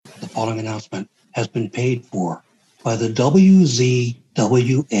following announcement has been paid for by the WZWA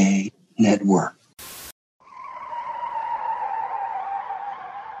Network.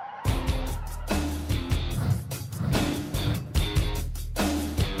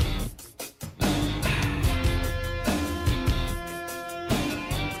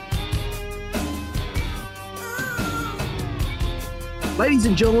 Ladies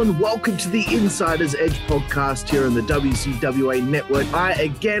and gentlemen, welcome to the Insider's Edge podcast here on the WCWA Network. I,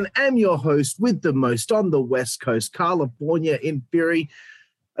 again, am your host with the most on the West Coast, California in Fury.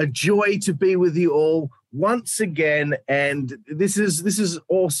 A joy to be with you all once again, and this is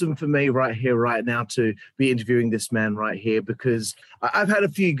awesome for me right here, right now, to be interviewing this man right here, because I've had a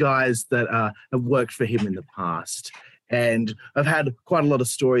few guys that have worked for him in the past. And I've had quite a lot of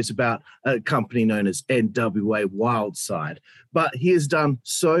stories about a company known as NWA Wildside. But he has done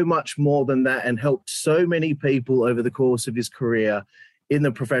so much more than that and helped so many people over the course of his career in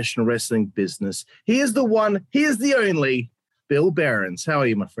the professional wrestling business. He is the one, he is the only, Bill Behrens. How are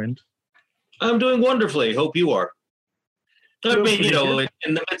you, my friend? I'm doing wonderfully. Hope you are. I mean, you know,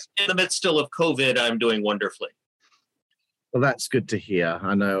 in the midst still of COVID, I'm doing wonderfully. Well, that's good to hear.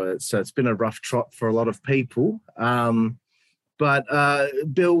 I know it's been a rough trot for a lot of people. But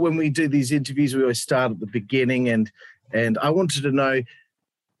Bill, when we do these interviews, we always start at the beginning. And I wanted to know,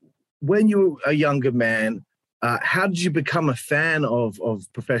 when you were a younger man, how did you become a fan of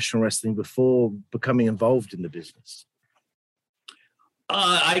professional wrestling before becoming involved in the business?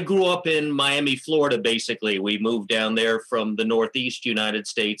 I grew up in Miami, Florida, basically. We moved down there from the Northeast United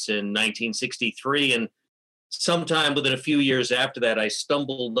States in 1963. And sometime within a few years after that, I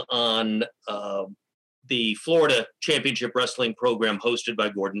stumbled on the Florida Championship Wrestling program hosted by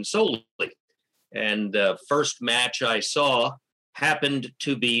Gordon Solie. And first match I saw happened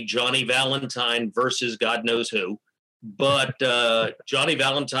to be Johnny Valentine versus God knows who. But Johnny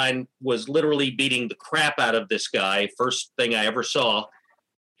Valentine was literally beating the crap out of this guy. First thing I ever saw.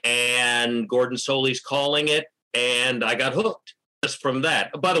 And Gordon Solie's calling it, and I got hooked. From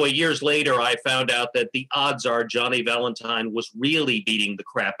that. By the way, years later, I found out that the odds are Johnny Valentine was really beating the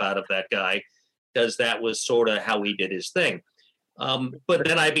crap out of that guy, because that was sort of how he did his thing. But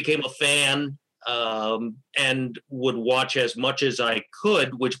then I became a fan and would watch as much as I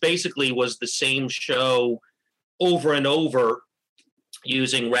could, which basically was the same show over and over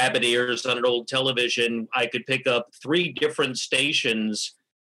using rabbit ears on an old television. I could pick up 3 different stations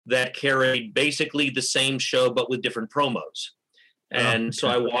that carried basically the same show, but with different promos. And so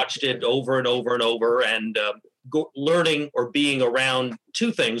I watched it over and over and over, and learning or being around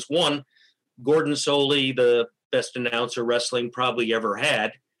 2 things. One, Gordon Solie, the best announcer wrestling probably ever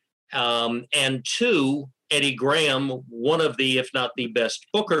had. And 2, Eddie Graham, one of the, if not the best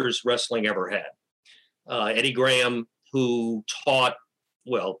bookers wrestling ever had. Eddie Graham, who taught,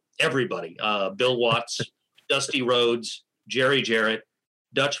 well, everybody, Bill Watts, Dusty Rhodes, Jerry Jarrett,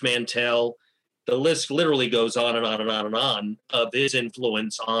 Dutch Mantell. The list literally goes on and on and on and on of his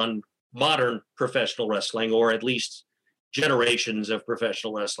influence on modern professional wrestling, or at least generations of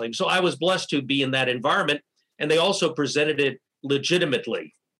professional wrestling. So I was blessed to be in that environment, and they also presented it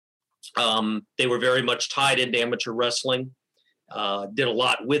legitimately. They were very much tied into amateur wrestling, did a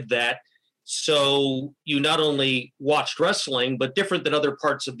lot with that. So you not only watched wrestling, but different than other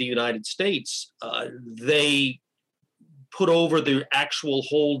parts of the United States, they put over the actual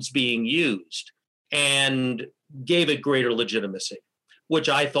holds being used and gave it greater legitimacy, which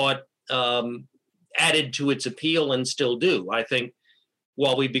I thought added to its appeal and still do. I think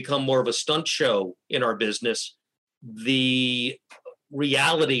while we become more of a stunt show in our business, the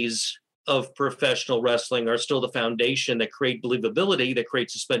realities of professional wrestling are still the foundation that create believability, that create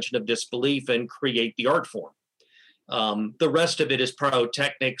suspension of disbelief, and create the art form. The rest of it is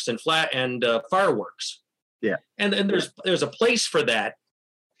pyrotechnics and fireworks. Yeah. And there's a place for that,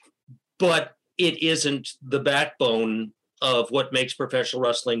 but it isn't the backbone of what makes professional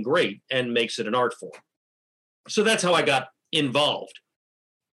wrestling great and makes it an art form. So that's how I got involved.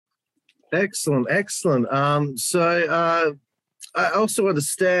 Excellent. So I also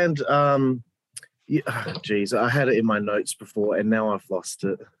understand, I had it in my notes before and now I've lost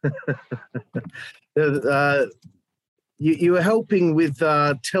it. You were helping with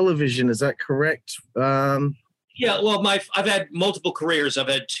television, is that correct? Yeah, well, I've had multiple careers. I've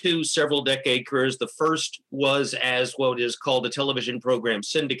had 2 several-decade careers. The first was as what is called a television program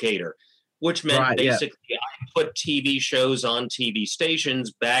syndicator, which meant basically I put TV shows on TV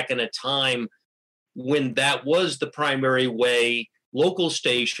stations back in a time when that was the primary way local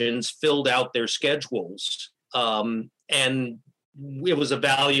stations filled out their schedules. And it was a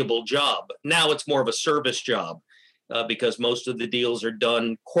valuable job. Now it's more of a service job. because most of the deals are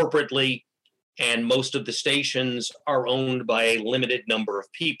done corporately and most of the stations are owned by a limited number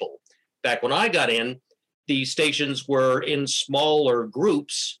of people. Back when I got in, the stations were in smaller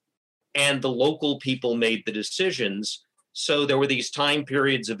groups and the local people made the decisions. So there were these time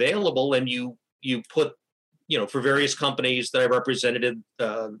periods available, and you put, for various companies that I represented,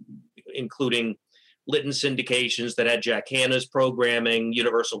 including Litton Syndications that had Jack Hanna's programming,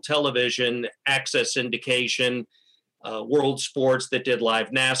 Universal Television, Access Syndication, World Sports that did live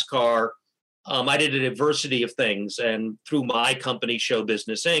NASCAR. I did a diversity of things, and through my company, Show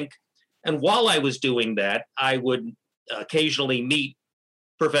Business Inc. And while I was doing that, I would occasionally meet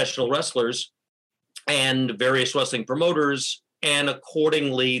professional wrestlers and various wrestling promoters. And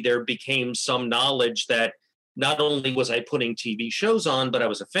accordingly, there became some knowledge that not only was I putting TV shows on, but I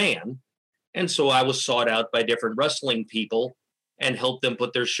was a fan. And so I was sought out by different wrestling people and helped them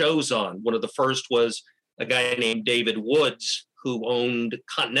put their shows on. One of the first was a guy named David Woods, who owned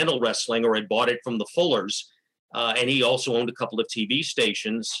Continental Wrestling, or had bought it from the Fullers. And he also owned a couple of TV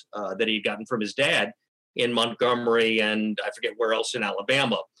stations that he had gotten from his dad in Montgomery and I forget where else in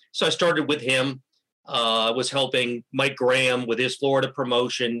Alabama. So I started with him, was helping Mike Graham with his Florida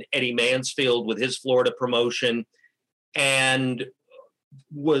promotion, Eddie Mansfield with his Florida promotion, and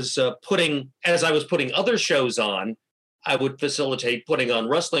was as I was putting other shows on, I would facilitate putting on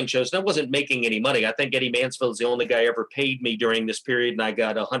wrestling shows. And I wasn't making any money. I think Eddie Mansfield's the only guy ever paid me during this period, and I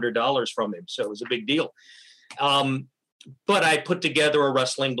got $100 from him. So it was a big deal. But I put together a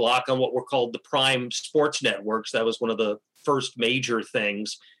wrestling block on what were called the Prime Sports Networks. That was one of the first major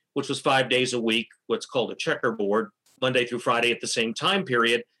things, which was 5 days a week, what's called a checkerboard, Monday through Friday at the same time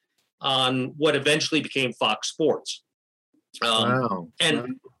period, on what eventually became Fox Sports. Wow.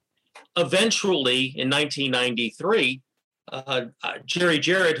 And eventually, in 1993, Jerry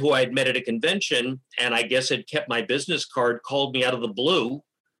Jarrett, who I had met at a convention, and I guess had kept my business card, called me out of the blue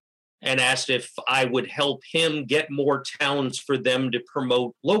and asked if I would help him get more towns for them to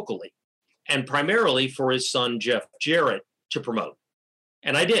promote locally, and primarily for his son, Jeff Jarrett, to promote.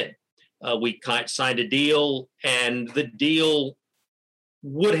 And I did. We signed a deal, and the deal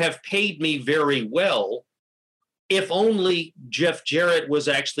would have paid me very well if only Jeff Jarrett was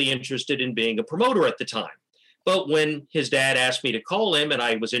actually interested in being a promoter at the time. But when his dad asked me to call him, and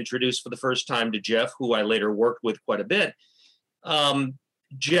I was introduced for the first time to Jeff, who I later worked with quite a bit,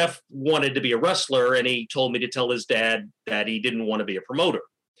 Jeff wanted to be a wrestler, and he told me to tell his dad that he didn't want to be a promoter.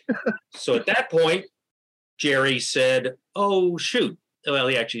 So at that point, Jerry said, "Oh, shoot." Well,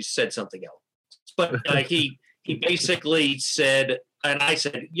 he actually said something else. But he basically said, and I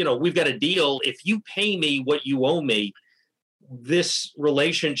said, we've got a deal. If you pay me what you owe me, this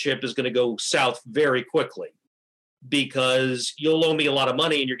relationship is going to go south very quickly, because you'll owe me a lot of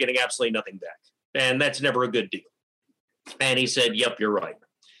money and you're getting absolutely nothing back. And that's never a good deal. And he said, "Yep, you're right."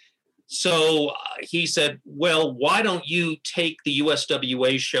 So he said, "Well, why don't you take the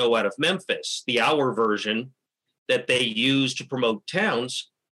USWA show out of Memphis, the hour version that they use to promote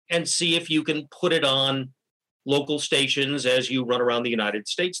towns, and see if you can put it on local stations as you run around the United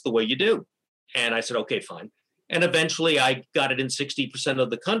States the way you do?" And I said, "Okay, fine." And eventually I got it in 60%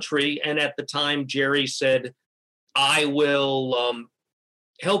 of the country. And at the time, Jerry said, "I will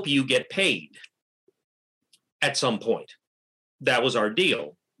help you get paid at some point." That was our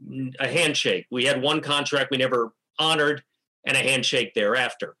deal. A handshake. We had one contract we never honored, and a handshake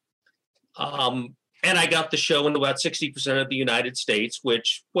thereafter. And I got the show in about 60% of the United States,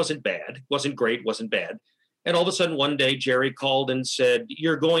 which wasn't bad, wasn't great, wasn't bad. And all of a sudden, one day, Jerry called and said,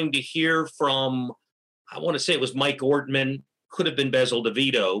 "You're going to hear from," I want to say it was Mike Ortman, could have been Bezel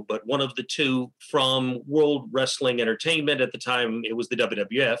DeVito, but one of the two, from World Wrestling Entertainment. At the time, it was the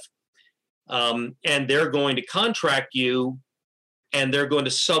WWF. And they're going to contract you, and they're going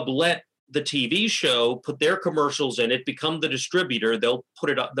to sublet the TV show, put their commercials in it, become the distributor. They'll put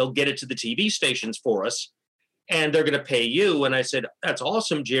it up, they'll get it to the TV stations for us, and they're going to pay you. And I said, "That's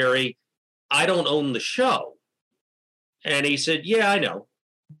awesome, Jerry. I don't own the show." And he said, "Yeah, I know,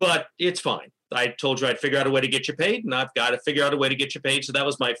 but it's fine. I told you I'd figure out a way to get you paid, and I've got to figure out a way to get you paid." So that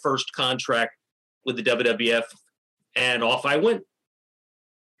was my first contract with the WWF, and off I went.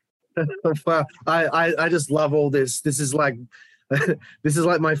 Wow. I just love all this. This is like this is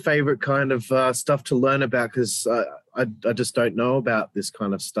like my favorite kind of stuff to learn about, because I just don't know about this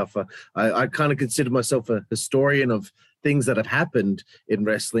kind of stuff. I kind of consider myself a historian of things that have happened in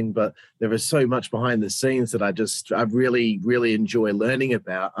wrestling, but there is so much behind the scenes that I really, really enjoy learning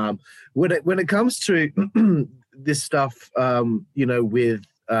about. When it comes to this stuff, with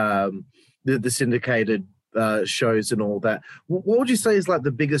the syndicated shows and all that, what would you say is like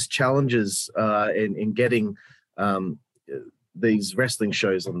the biggest challenges in getting um, these wrestling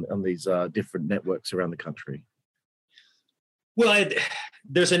shows on these different networks around the country? Well,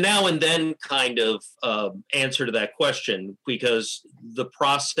 there's a now and then kind of answer to that question, because the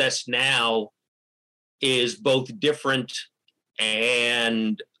process now is both different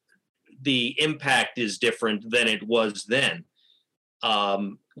and the impact is different than it was then.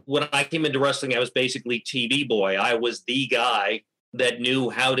 When I came into wrestling, I was basically TV boy. I was the guy that knew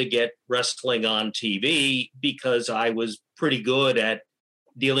how to get wrestling on TV because I was pretty good at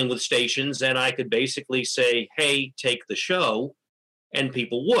dealing with stations, and I could basically say, hey, take the show, and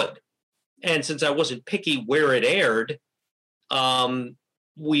people would. And since I wasn't picky where it aired,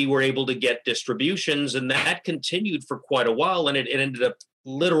 we were able to get distributions, and that continued for quite a while, and it ended up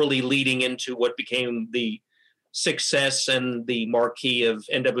literally leading into what became the success and the marquee of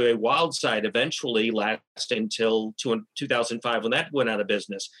NWA Wildside, eventually lasting until 2005 when that went out of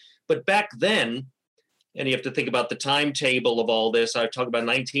business. But back then, and you have to think about the timetable of all this, I talk about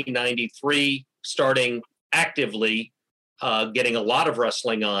 1993 starting actively, getting a lot of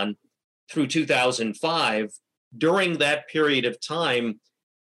wrestling on through 2005. During that period of time,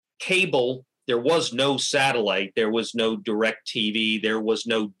 cable, there was no satellite, there was no direct TV, there was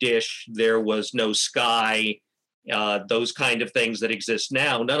no Dish, there was no Sky, those kind of things that exist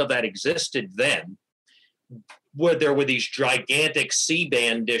now. None of that existed then. Where there were these gigantic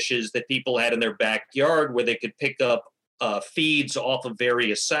C-band dishes that people had in their backyard where they could pick up feeds off of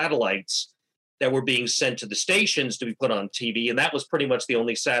various satellites that were being sent to the stations to be put on TV. And that was pretty much the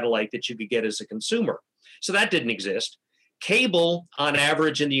only satellite that you could get as a consumer. So that didn't exist. Cable, on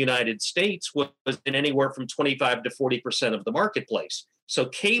average in the United States, was in anywhere from 25 to 40% of the marketplace. So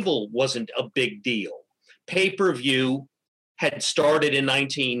cable wasn't a big deal. Pay-per-view had started in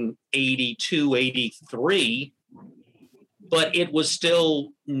 1982, 83, but it was still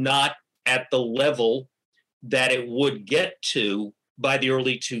not at the level that it would get to by the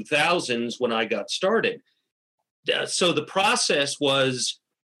early 2000s when I got started. So the process was,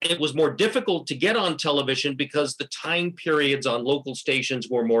 it was more difficult to get on television because the time periods on local stations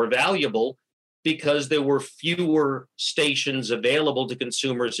were more valuable because there were fewer stations available to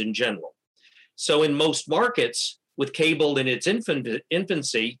consumers in general. So in most markets, with cable in its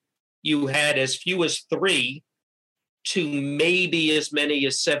infancy, you had as few as 3 to maybe as many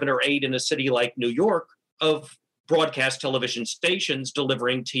as 7 or 8 in a city like New York of broadcast television stations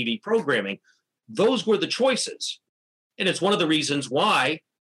delivering TV programming. Those were the choices. And it's one of the reasons why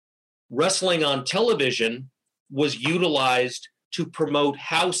wrestling on television was utilized to promote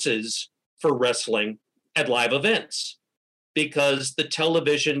houses for wrestling at live events, because the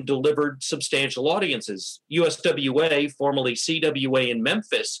television delivered substantial audiences. USWA, formerly CWA in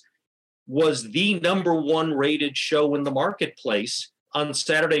Memphis, was the #1 rated show in the marketplace on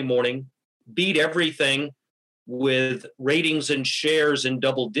Saturday morning, beat everything with ratings and shares in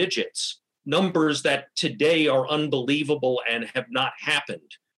double digits, numbers that today are unbelievable and have not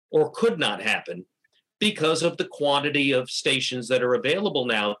happened or could not happen because of the quantity of stations that are available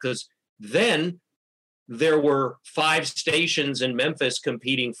now. Because then there were 5 stations in Memphis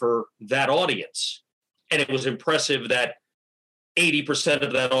competing for that audience. And it was impressive that 80%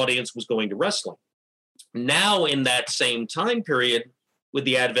 of that audience was going to wrestling. Now, in that same time period, with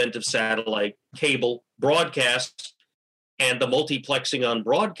the advent of satellite, cable, broadcast, and the multiplexing on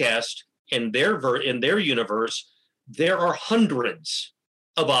broadcast in their universe, there are hundreds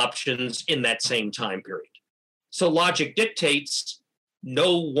of options in that same time period. So logic dictates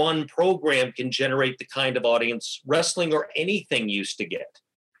no one program can generate the kind of audience wrestling or anything used to get.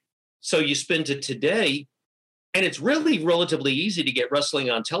 So you spin to today, and it's really relatively easy to get wrestling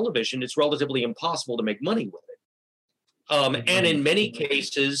on television. It's relatively impossible to make money with it. And in many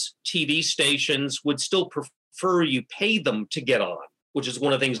cases, TV stations would still prefer you pay them to get on, which is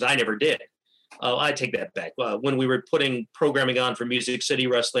one of the things I never did. I take that back. When we were putting programming on for Music City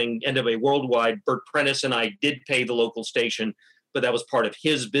Wrestling, NWA Worldwide, Bert Prentice and I did pay the local station, but that was part of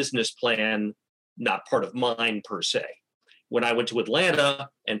his business plan, not part of mine per se. When I went to Atlanta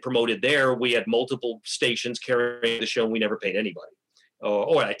and promoted there, we had multiple stations carrying the show and we never paid anybody.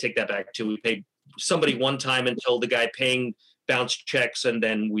 Or I take that back too. We paid somebody one time until the guy paying bounced checks, and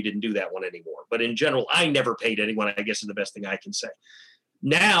then we didn't do that one anymore. But in general, I never paid anyone, I guess is the best thing I can say.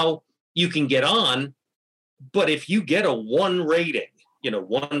 Now you can get on, but if you get a 1 rating,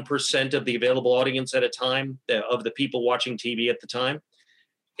 1% of the available audience at a time of the people watching TV at the time,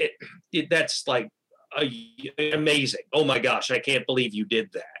 that's like amazing. Oh my gosh, I can't believe you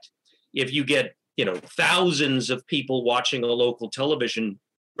did that. If you get, thousands of people watching a local television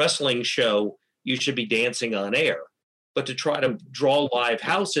wrestling show, you should be dancing on air. but to try to draw live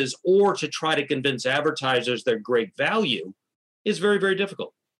houses or to try to convince advertisers they're great value is very, very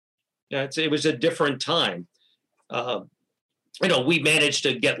difficult. It was a different time. We managed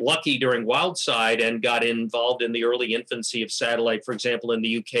to get lucky during Wildside and got involved in the early infancy of satellite, for example, in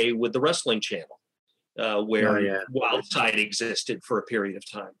the UK with the Wrestling Channel, where Wildside existed for a period of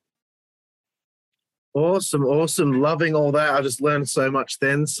time. Awesome. Loving all that. I just learned so much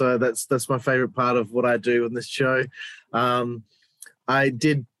then. So that's my favorite part of what I do on this show. I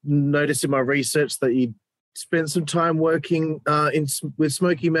did notice in my research that you spent some time working with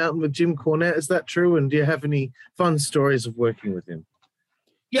Smoky Mountain with Jim Cornette. Is that true? And do you have any fun stories of working with him?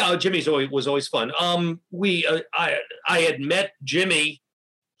 Yeah, Jimmy's was always fun. I had met Jimmy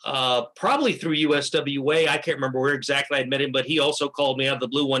probably through USWA. I can't remember where exactly I had met him, but he also called me out of the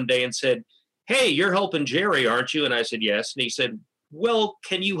blue one day and said, "Hey, you're helping Jerry, aren't you?" And I said, "Yes." And he said, "Well,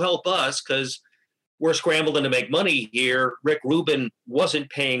 can you help us? Because we're scrambling to make money here. Rick Rubin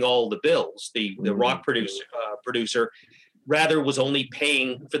wasn't paying all the bills. The rock producer rather was only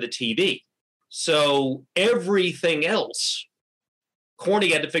paying for the TV. So everything else,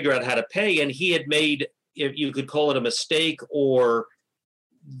 Corny had to figure out how to pay, and he had made, if you could call it a mistake or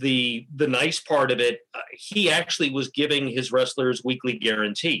the nice part of it, he actually was giving his wrestlers weekly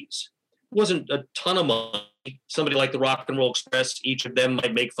guarantees. It wasn't a ton of money. Somebody like the Rock and Roll Express, each of them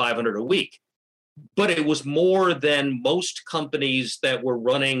might make $500 a week. But it was more than most companies that were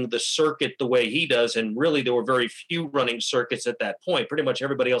running the circuit the way he does. And really, there were very few running circuits at that point. Pretty much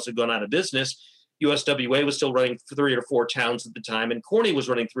everybody else had gone out of business. USWA was still running 3 or 4 towns at the time, and Corny was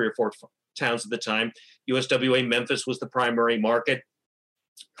running 3 or 4 towns at the time. USWA Memphis was the primary market.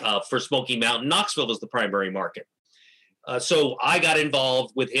 For Smoky Mountain, Knoxville was the primary market. So I got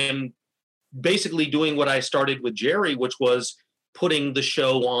involved with him basically doing what I started with Jerry, which was putting the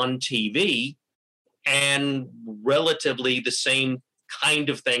show on TV. And relatively the same kind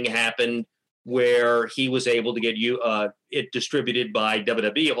of thing happened where he was able to get it distributed by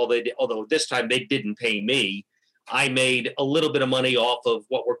WWE, although this time they didn't pay me. I made a little bit of money off of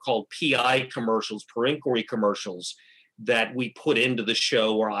what were called PI commercials, per inquiry commercials, that we put into the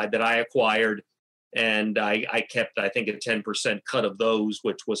show that I acquired. And I kept, I think, a 10% cut of those,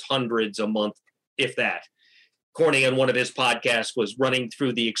 which was hundreds a month, if that. Corny on one of his podcasts was running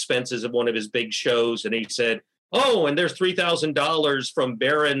through the expenses of one of his big shows, and he said, "Oh, and there's $3,000 from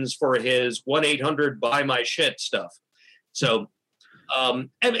Barron's for his 1-800-buy-my-shit stuff." So,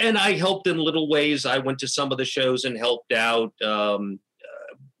 and I helped in little ways. I went to some of the shows and helped out.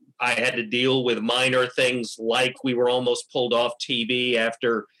 I had to deal with minor things like we were almost pulled off TV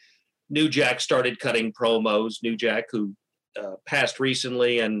after New Jack started cutting promos. New Jack, who passed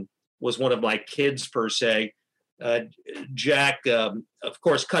recently and was one of my kids per se. Jack, of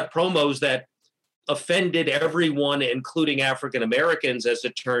course, cut promos that offended everyone, including African Americans, as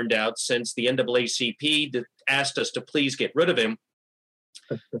it turned out, since the NAACP asked us to please get rid of him.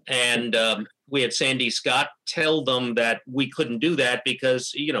 And we had Sandy Scott tell them that we couldn't do that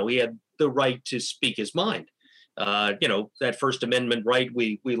because, he had the right to speak his mind. That First Amendment right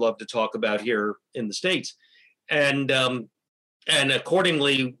we love to talk about here in the States. And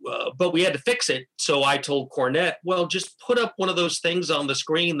accordingly, but we had to fix it. So I told Cornette, well, just put up one of those things on the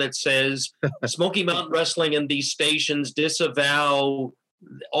screen that says Smoky Mountain Wrestling and these stations disavow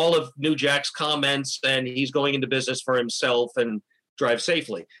all of New Jack's comments, and he's going into business for himself and drive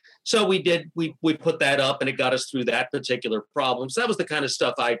safely. So we did. We put that up, and it got us through that particular problem. So that was the kind of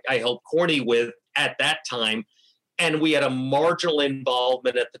stuff I helped Corny with at that time. And we had a marginal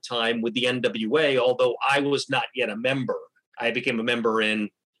involvement at the time with the NWA, although I was not yet a member. I became a member in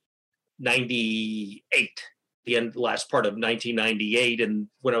 98, the last part of 1998. And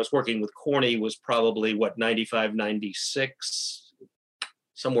when I was working with Corny was probably 95, 96,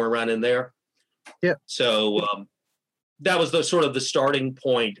 somewhere around in there. Yeah. So that was the sort of the starting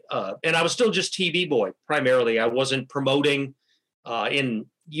point. And I was still just TV boy, primarily. I wasn't promoting. In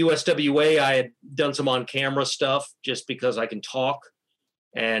USWA, I had done some on-camera stuff just because I can talk.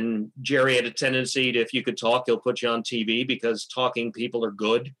 And Jerry had a tendency to, if you could talk, he'll put you on TV because talking people are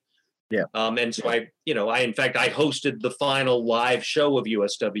good. Yeah. And so I in fact, I hosted the final live show of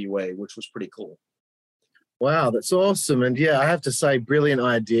USWA, which was pretty cool. Wow, that's awesome. And yeah, I have to say, brilliant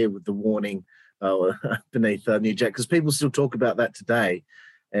idea with the warning beneath New Jack, because people still talk about that today.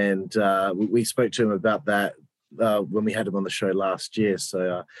 And we spoke to him about that when we had him on the show last year.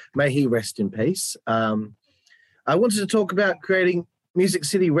 So may he rest in peace. I wanted to talk about creating Music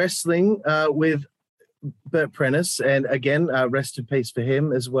City Wrestling with Bert Prentice, and again, rest in peace for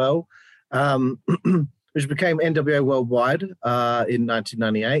him as well, which became NWA Worldwide in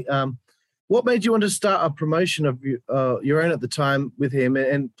 1998. What made you want to start a promotion of your own at the time with him?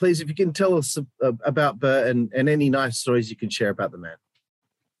 And please, if you can tell us about Bert and any nice stories you can share about the man.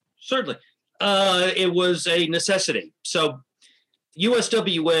 Certainly. It was a necessity. So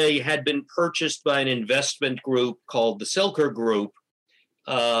USWA had been purchased by an investment group called the Selker Group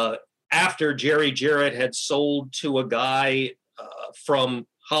after Jerry Jarrett had sold to a guy from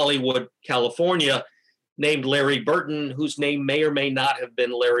Hollywood, California, named Larry Burton, whose name may or may not have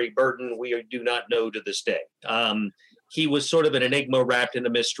been Larry Burton. We do not know to this day. He was sort of an enigma wrapped in a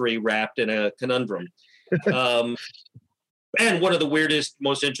mystery, wrapped in a conundrum. And one of the weirdest,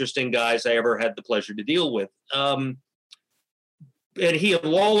 most interesting guys I ever had the pleasure to deal with. And he and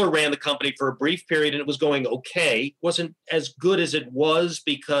Lawler ran the company for a brief period, and it was going okay. Wasn't as good as it was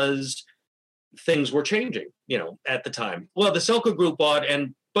because things were changing, at the time. Well, the Selker Group bought,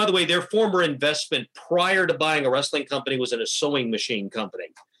 and by the way, their former investment prior to buying a wrestling company was in a sewing machine company.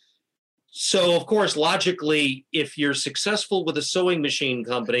 So, of course, logically, if you're successful with a sewing machine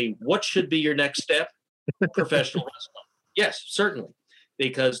company, what should be your next step? Professional wrestling. Yes, certainly,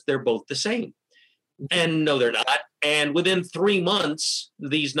 because they're both the same. And no, they're not. And within 3 months,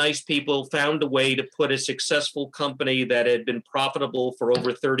 these nice people found a way to put a successful company that had been profitable for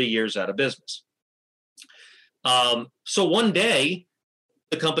over 30 years out of business. So one day,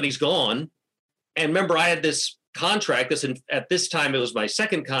 the company's gone. And remember, I had this contract. At this time, it was my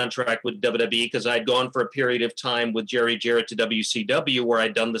second contract with WWE because I'd gone for a period of time with Jerry Jarrett to WCW, where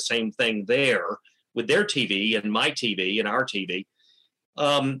I'd done the same thing there with their TV and my TV and our TV.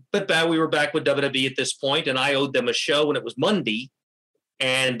 But we were back with WWE at this point, and I owed them a show, and it was Monday,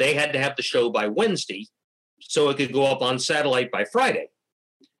 and they had to have the show by Wednesday so it could go up on satellite by Friday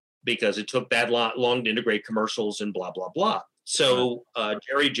because it took that long to integrate commercials and blah, blah, blah. So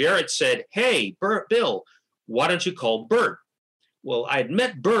Jerry Jarrett said, "Hey, Bill, why don't you call Bert?" Well, I had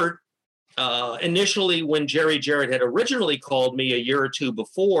met Bert initially when Jerry Jarrett had originally called me a year or two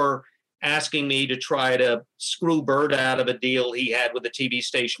before, asking me to try to screw Bert out of a deal he had with a TV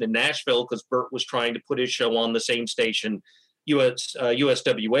station in Nashville because Bert was trying to put his show on the same station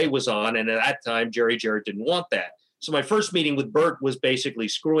USWA was on. And at that time, Jerry Jarrett didn't want that. So my first meeting with Bert was basically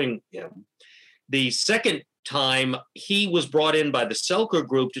screwing him. The second time, he was brought in by the Selker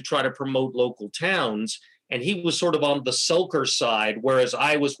Group to try to promote local towns. And he was sort of on the Selker side, whereas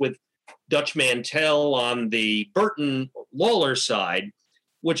I was with Dutch Mantell on the Burton Lawler side,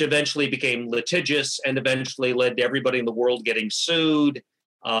 which eventually became litigious and eventually led to everybody in the world getting sued.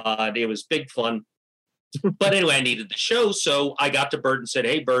 It was big fun. But anyway, I needed the show. So I got to Bert and said,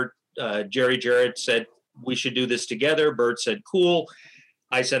 "Hey, Bert, Jerry Jarrett said we should do this together." Bert said, "Cool."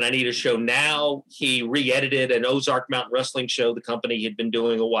 I said, "I need a show now." He re-edited an Ozark Mountain Wrestling show the company had been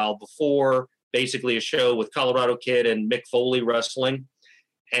doing a while before, basically a show with Colorado Kid and Mick Foley wrestling.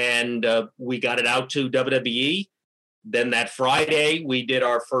 And we got it out to WWE. Then that Friday, we did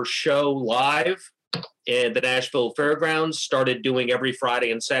our first show live at the Nashville Fairgrounds, started doing every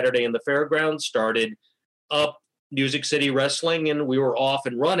Friday and Saturday in the Fairgrounds, started up Music City Wrestling, and we were off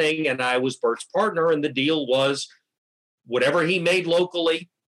and running, and I was Bert's partner, and the deal was whatever he made locally,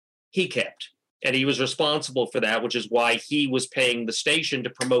 he kept. And he was responsible for that, which is why he was paying the station to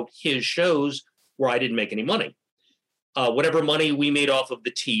promote his shows where I didn't make any money. Whatever money we made off of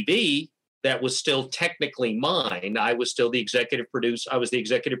the TV, that was still technically mine. I was still the executive producer. I was the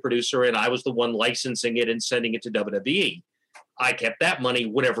executive producer, and I was the one licensing it and sending it to WWE. I kept that money,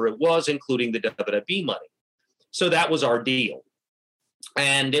 whatever it was, including the WWE money. So that was our deal.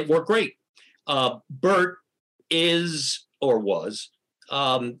 And it worked great. Bert is, or was,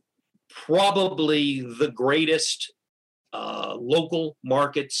 probably the greatest local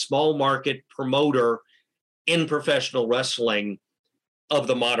market, small market promoter in professional wrestling of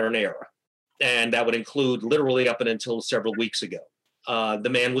the modern era. And that would include literally up until several weeks ago. The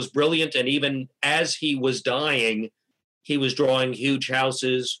man was brilliant. And even as he was dying, he was drawing huge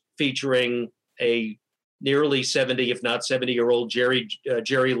houses featuring a nearly 70, if not 70-year-old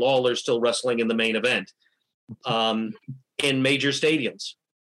Jerry Lawler still wrestling in the main event in major stadiums,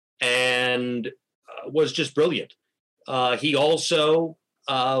 and was just brilliant. He also,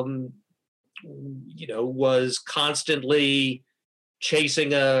 was constantly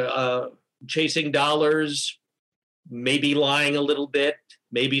chasing chasing dollars, maybe lying a little bit,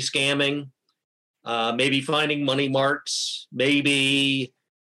 maybe scamming, maybe finding money marks, maybe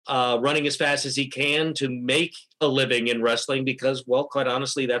running as fast as he can to make a living in wrestling because, well, quite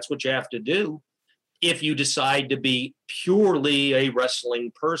honestly, that's what you have to do if you decide to be purely a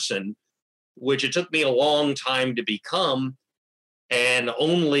wrestling person, which it took me a long time to become. And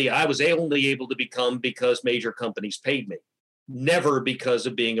I was only able to become because major companies paid me. never because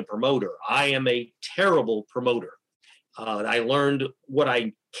of being a promoter. I am a terrible promoter. I learned what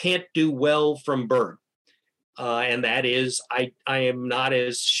I can't do well from Bert. And that is, I am not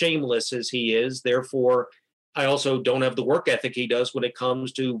as shameless as he is. Therefore, I also don't have the work ethic he does when it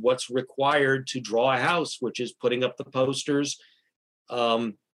comes to what's required to draw a house, which is putting up the posters,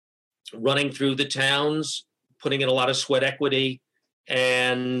 running through the towns, putting in a lot of sweat equity.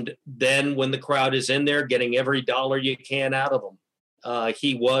 And then when the crowd is in there, getting every dollar you can out of them.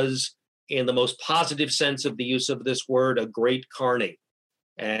 He was, in the most positive sense of the use of this word, a great carny.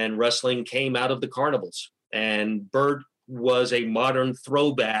 And wrestling came out of the carnivals. And Bert was a modern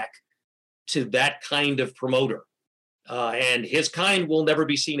throwback to that kind of promoter. And his kind will never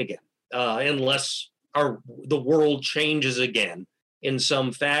be seen again unless the world changes again in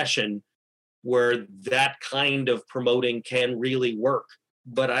some fashion where that kind of promoting can really work.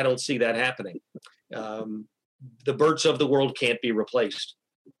 But I don't see that happening. The Berts of the world can't be replaced.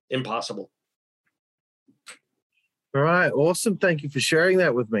 Impossible. All right, awesome. Thank you for sharing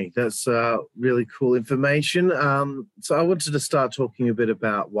that with me. That's really cool information. So I wanted to start talking a bit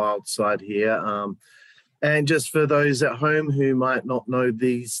about Wildside here. And just for those at home who might not know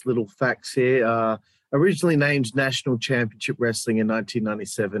these little facts here, originally named National Championship Wrestling in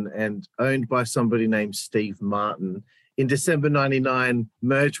 1997 and owned by somebody named Steve Martin. In December 99,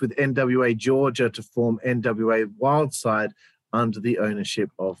 merged with NWA Georgia to form NWA Wildside under the ownership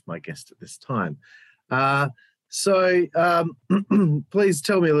of my guest at this time. So please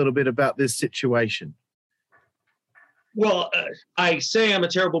tell me a little bit about this situation. Well, I say I'm a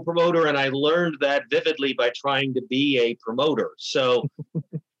terrible promoter, and I learned that vividly by trying to be a promoter. So,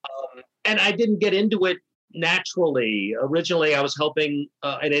 and I didn't get into it naturally. Originally, I was helping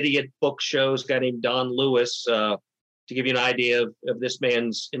an idiot book shows, a guy named Don Lewis, to give you an idea of this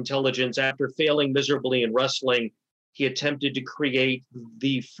man's intelligence. After failing miserably in wrestling, he attempted to create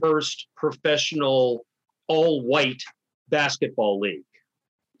the first professional all-white basketball league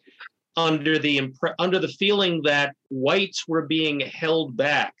under the feeling that whites were being held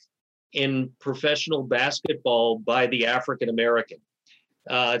back in professional basketball by the African American.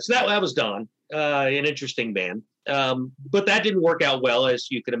 So that was Don, an interesting man. But that didn't work out well,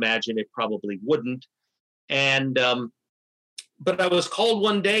 as you can imagine. It probably wouldn't. And but I was called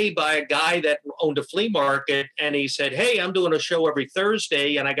one day by a guy that owned a flea market, and he said, "Hey, I'm doing a show every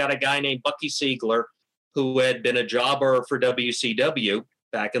Thursday, and I got a guy named Bucky Siegler, who had been a jobber for WCW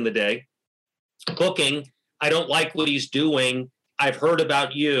back in the day, booking. I don't like what he's doing. I've heard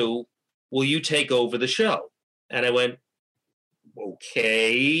about you. Will you take over the show?" And I went,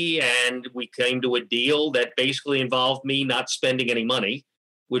 okay. And we came to a deal that basically involved me not spending any money,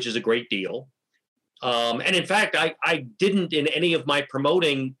 which is a great deal. And in fact, I didn't in any of my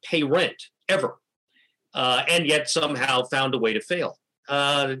promoting pay rent ever, and yet somehow found a way to fail.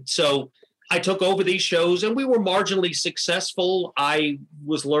 So I took over these shows, and we were marginally successful. I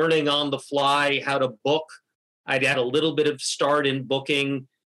was learning on the fly how to book. I'd had a little bit of start in booking,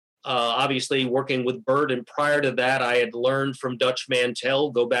 obviously working with Bert. And prior to that, I had learned from Dutch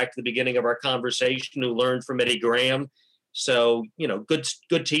Mantell, go back to the beginning of our conversation, who learned from Eddie Graham. So,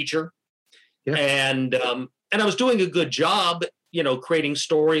 good teacher. Yeah. And I was doing a good job, creating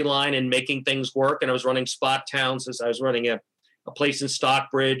storyline and making things work. And I was running spot towns as I was running a place in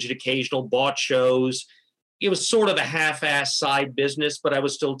Stockbridge, and occasional bought shows. It was sort of a half-ass side business, but I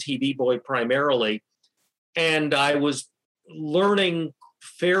was still TV boy primarily. And I was learning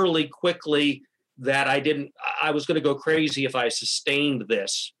fairly quickly that I was going to go crazy if I sustained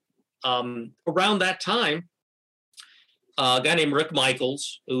this. Around that time, a guy named Rick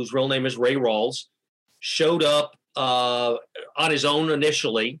Michaels, whose real name is Ray Rawls, showed up on his own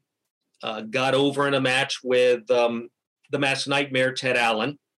initially, got over in a match with the Masked Nightmare, Ted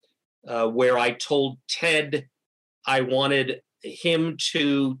Allen, where I told Ted I wanted him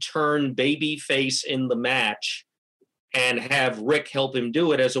to turn babyface in the match and have Rick help him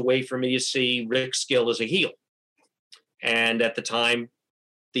do it as a way for me to see Rick's skill as a heel. And at the time,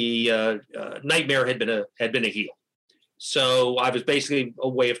 the Nightmare had been a heel. So I was basically a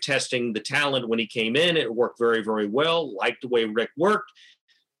way of testing the talent when he came in. It worked very, very well. Liked the way Rick worked,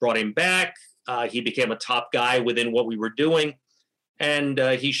 brought him back. He became a top guy within what we were doing. And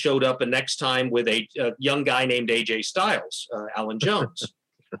he showed up the next time with a young guy named AJ Styles, Alan Jones.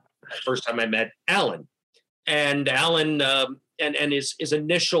 First time I met Alan. And Alan, and his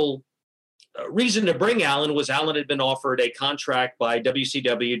initial reason to bring Alan was Alan had been offered a contract by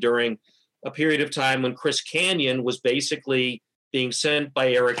WCW during a period of time when Chris Kanyon was basically being sent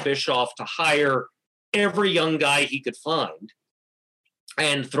by Eric Bischoff to hire every young guy he could find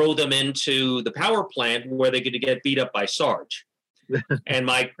and throw them into the power plant where they get to get beat up by Sarge.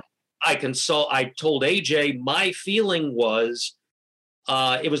 And I told AJ my feeling was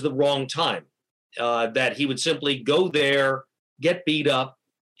it was the wrong time, that he would simply go there, get beat up,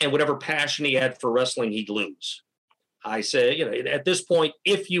 and whatever passion he had for wrestling, he'd lose. I said, at this point,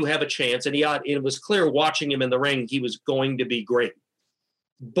 if you have a chance, and it was clear watching him in the ring, he was going to be great,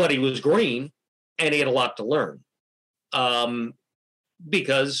 but he was green and he had a lot to learn.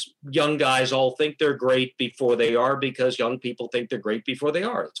 Because young guys all think they're great before they are, because young people think they're great before they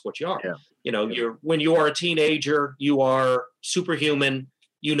are. That's what you are. Yeah. When you are a teenager, you are superhuman,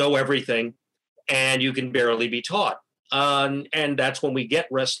 you know everything, and you can barely be taught. And that's when we get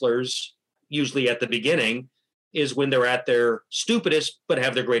wrestlers, usually at the beginning, is when they're at their stupidest, but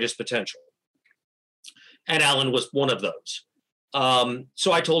have their greatest potential. And Alan was one of those.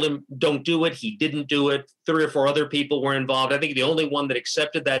 So I told him, don't do it. He didn't do it. 3 or 4 other people were involved. I think the only one that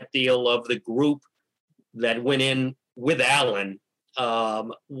accepted that deal of the group that went in with Alan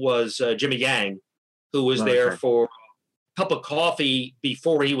was Jimmy Yang, who was there for a cup of coffee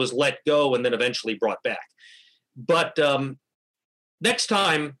before he was let go and then eventually brought back. But next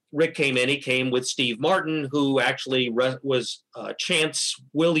time Rick came in, he came with Steve Martin, who actually was Chance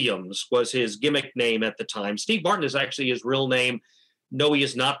Williams was his gimmick name at the time. Steve Martin is actually his real name. No, he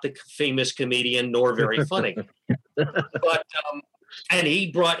is not the famous comedian, nor very funny. But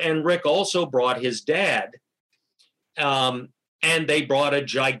and Rick also brought his dad, and they brought a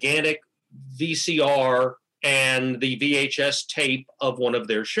gigantic VCR and the VHS tape of one of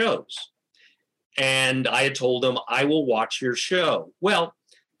their shows. And I had told him, I will watch your show. Well,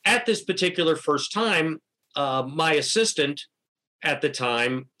 at this particular first time, my assistant at the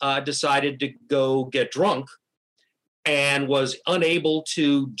time decided to go get drunk and was unable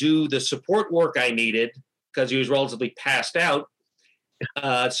to do the support work I needed because he was relatively passed out.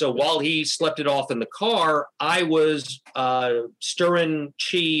 So while he slept it off in the car, I was stirring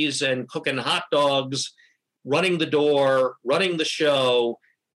cheese and cooking hot dogs, running the door, running the show,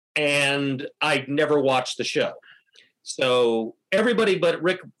 and I never watched the show. So everybody but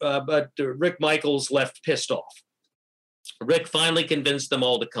Rick Michaels left pissed off. Rick finally convinced them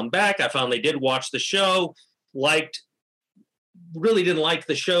all to come back. I finally did watch the show, really didn't like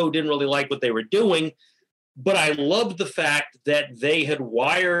the show, didn't really like what they were doing, but I loved the fact that they had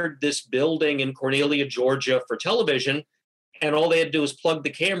wired this building in Cornelia, Georgia for television, and all they had to do was plug the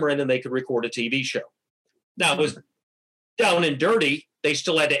camera in and they could record a TV show. Now, it was down and dirty. They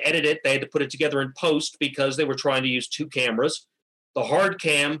still had to edit it. They had to put it together in post because they were trying to use 2 cameras. The hard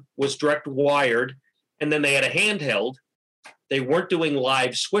cam was direct wired, and then they had a handheld. They weren't doing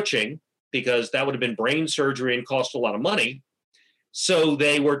live switching because that would have been brain surgery and cost a lot of money. So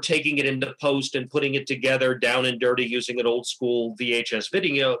they were taking it into post and putting it together down and dirty using an old school VHS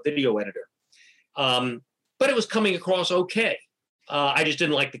video editor. But it was coming across okay. I just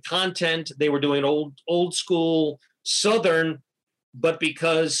didn't like the content. They were doing old school Southern, but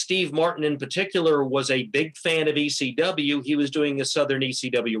because Steve Martin in particular was a big fan of ECW, he was doing a Southern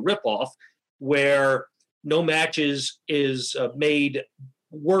ECW ripoff where no matches is made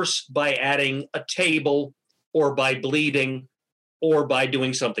worse by adding a table or by bleeding or by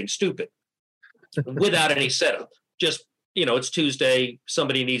doing something stupid without any setup. Just, it's Tuesday,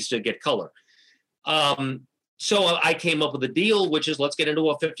 somebody needs to get color. So I came up with a deal, which is let's get into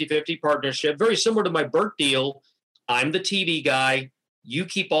a 50-50 partnership, very similar to my Burt deal. I'm the TV guy. You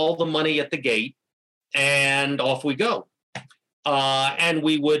keep all the money at the gate, and off we go.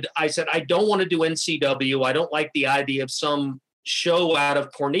 I said, I don't want to do NCW. I don't like the idea of some show out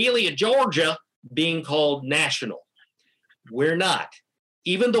of Cornelia, Georgia being called national. We're not.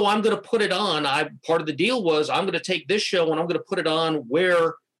 Even though I'm going to put it on, part of the deal was I'm going to take this show and I'm going to put it on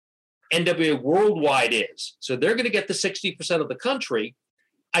where NWA Worldwide is. So they're going to get the 60% of the country.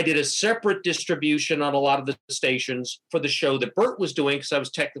 I did a separate distribution on a lot of the stations for the show that Burt was doing because I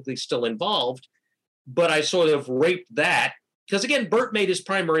was technically still involved. But I sort of raped that because, again, Burt made his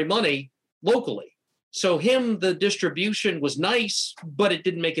primary money locally. So the distribution was nice, but it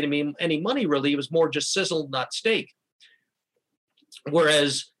didn't make any money really. It was more just sizzle, not steak.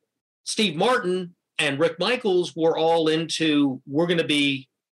 Whereas Steve Martin and Rick Michaels were all into, we're going to be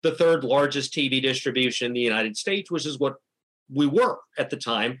the 3rd largest TV distribution in the United States, which is what we were at the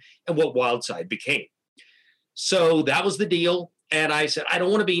time and what Wildside became. So that was the deal. And I said, I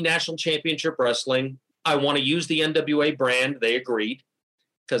don't want to be national championship wrestling. I want to use the NWA brand. They agreed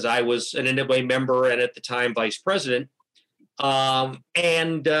because I was an NWA member and at the time vice president. I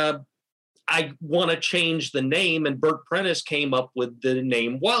want to change the name. And Burt Prentice came up with the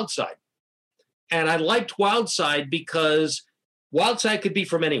name Wildside. And I liked Wildside because Wildside could be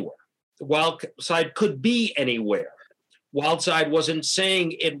from anywhere. Wildside could be anywhere. Wildside wasn't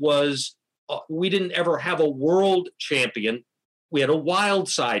saying it was, we didn't ever have a world champion. We had a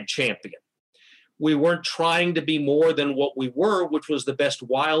Wildside champion. We weren't trying to be more than what we were, which was the best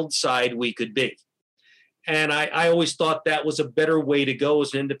Wildside we could be. And I always thought that was a better way to go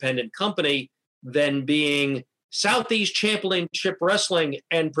as an independent company than being Southeast Championship Wrestling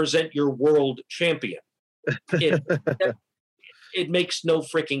and present your world champion. It makes no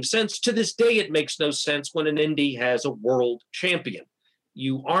freaking sense. To this day, it makes no sense when an indie has a world champion.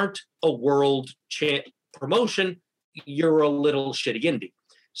 You aren't a world promotion. You're a little shitty indie.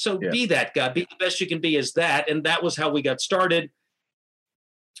 So be that guy. Be the best you can be as that. And that was how we got started.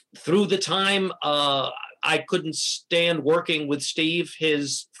 Through the time, I couldn't stand working with Steve.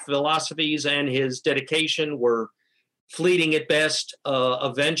 His philosophies and his dedication were fleeting at best.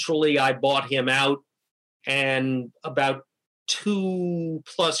 Eventually, I bought him out. And about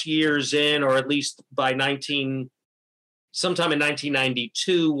 2+ years in, or at least by sometime in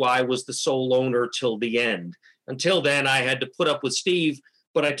 1992, I was the sole owner till the end. Until then, I had to put up with Steve,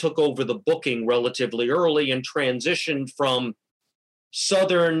 but I took over the booking relatively early and transitioned from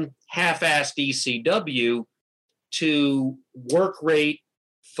Southern half-assed ECW to work rate,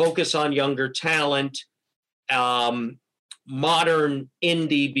 focus on younger talent, modern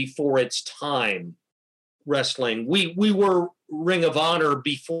indie before its time wrestling. We were Ring of Honor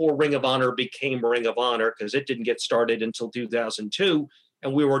before Ring of Honor became Ring of Honor, because it didn't get started until 2002,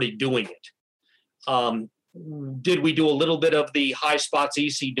 and we were already doing it. Did we do a little bit of the high spots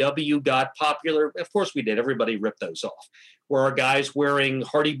ECW got popular? Of course we did. Everybody ripped those off. Were our guys wearing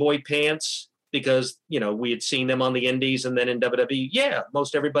Hardy Boy pants because, we had seen them on the indies and then in WWE? Yeah,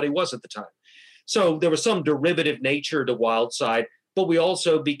 most everybody was at the time. So there was some derivative nature to Wildside, but we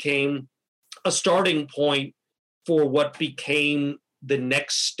also became a starting point for what became the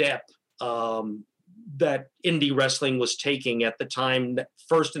next step that indie wrestling was taking at the time,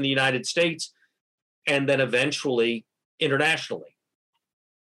 first in the United States and then eventually internationally.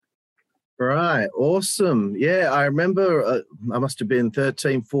 Right. Awesome. Yeah, I remember I must have been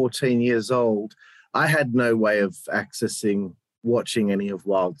 13, 14 years old. I had no way of watching any of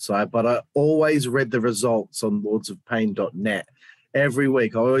Wildside, but I always read the results on lordsofpain.net every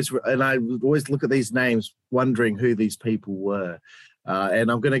week. I always look at these names wondering who these people were.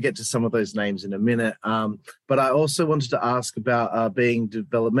 And I'm going to get to some of those names in a minute. But I also wanted to ask about being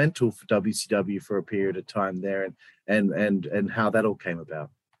developmental for WCW for a period of time there and how that all came about.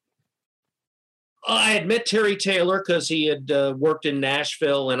 I had met Terry Taylor because he had worked in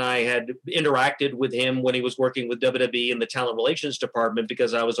Nashville, and I had interacted with him when he was working with WWE in the talent relations department,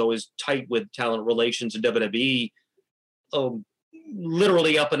 because I was always tight with talent relations in WWE,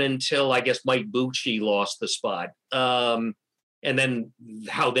 literally up and until, I guess, Mike Bucci lost the spot. And then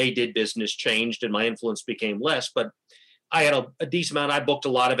how they did business changed and my influence became less. But I had a decent amount. I booked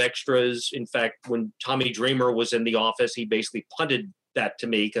a lot of extras. In fact, when Tommy Dreamer was in the office, he basically punted that to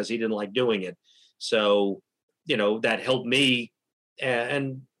me because he didn't like doing it. So, that helped me.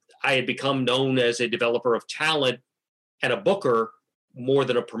 And I had become known as a developer of talent and a booker more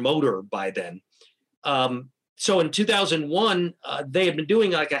than a promoter by then. So in 2001, they had been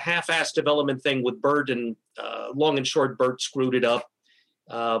doing like a half-assed development thing with Bert, and long and short, Bert screwed it up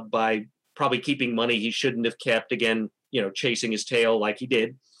by probably keeping money he shouldn't have kept, again, chasing his tail like he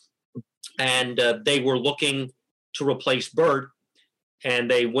did. And they were looking to replace Bert.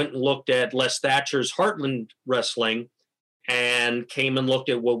 And they went and looked at Les Thatcher's Heartland Wrestling and came and looked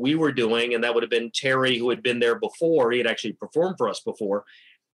at what we were doing. And that would have been Terry, who had been there before. He had actually performed for us before.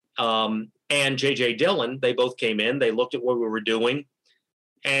 And JJ Dillon, they both came in. They looked at what we were doing.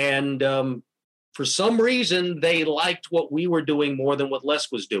 And for some reason, they liked what we were doing more than what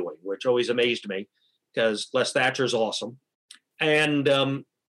Les was doing, which always amazed me because Les Thatcher's awesome. And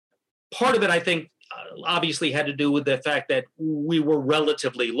part of it, I think, obviously had to do with the fact that we were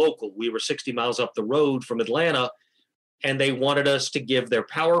relatively local. We were 60 miles up the road from Atlanta, and they wanted us to give their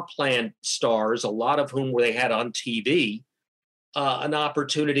power plant stars, a lot of whom they had on TV, an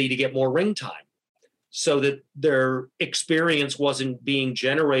opportunity to get more ring time so that their experience wasn't being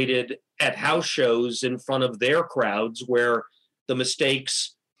generated at house shows in front of their crowds where the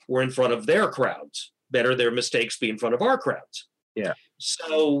mistakes were in front of their crowds. Better their mistakes be in front of our crowds. Yeah.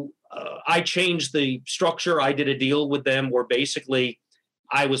 So I changed the structure. I did a deal with them where basically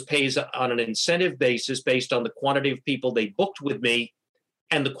I was paid on an incentive basis based on the quantity of people they booked with me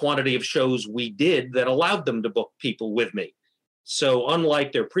and the quantity of shows we did that allowed them to book people with me. So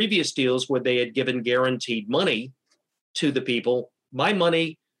unlike their previous deals where they had given guaranteed money to the people, my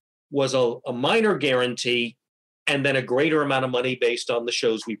money was a minor guarantee and then a greater amount of money based on the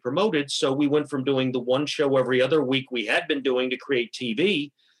shows we promoted. So we went from doing the one show every other week we had been doing to create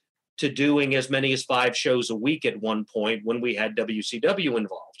TV to doing as many as 5 shows a week at one point when we had WCW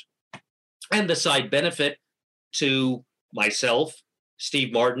involved. And the side benefit to myself,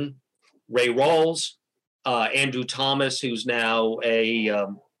 Steve Martin, Ray Rawls, Andrew Thomas, who's now a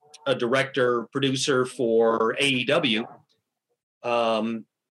director producer for AEW,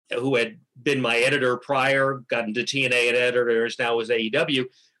 who had been my editor prior, got into TNA and editors, now is AEW.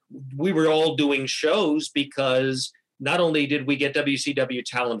 We were all doing shows because not only did we get WCW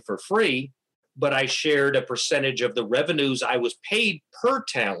talent for free, but I shared a percentage of the revenues I was paid per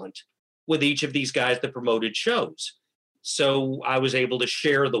talent with each of these guys that promoted shows. So I was able to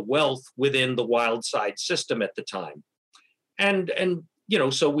share the wealth within the Wildside system at the time. And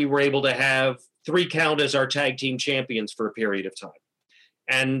so we were able to have 3 Count as our tag team champions for a period of time.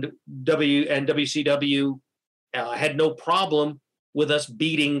 And WCW had no problem with us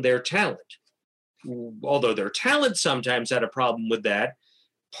beating their talent. Although their talent sometimes had a problem with that,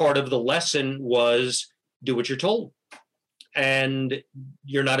 part of the lesson was do what you're told. And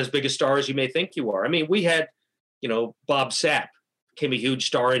you're not as big a star as you may think you are. I mean, we had, Bob Sapp became a huge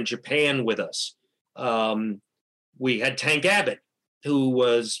star in Japan with us. We had Tank Abbott, who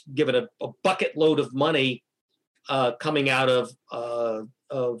was given a bucket load of money coming out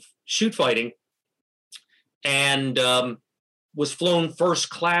of shoot fighting, and was flown first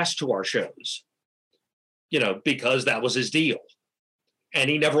class to our shows, because that was his deal. And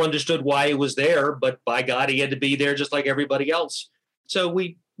he never understood why he was there, but by God, he had to be there just like everybody else. So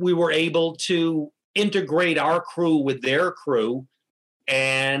we were able to integrate our crew with their crew,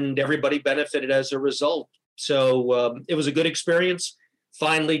 and everybody benefited as a result. So it was a good experience.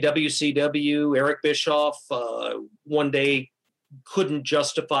 Finally, WCW, Eric Bischoff, one day couldn't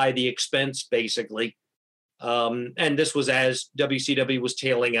justify the expense, basically. And this was as WCW was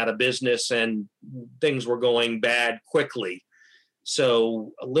tailing out of business and things were going bad quickly.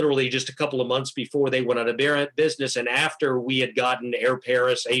 So literally just a couple of months before they went out of business, and after we had gotten Air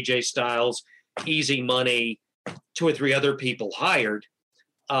Paris, AJ Styles, Easy Money, 2 or 3 other people hired,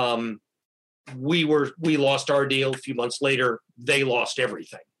 we lost our deal. A few months later, they lost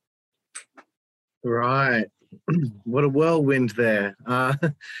everything. Right. What a whirlwind there.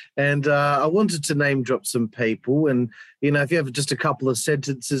 And I wanted to name drop some people. And, if you have just a couple of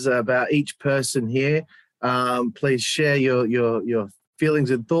sentences about each person here, please share your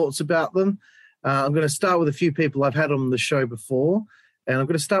feelings and thoughts about them. I'm going to start with a few people I've had on the show before. And I'm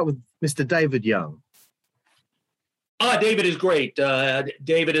going to start with Mr. David Young. David is great.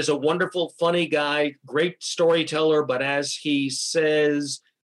 David is a wonderful, funny guy, great storyteller. But as he says,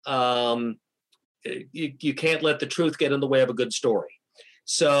 you can't let the truth get in the way of a good story.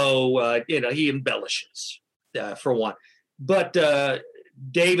 So, he embellishes, for one. But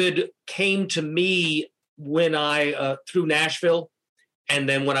David came to me when through Nashville, and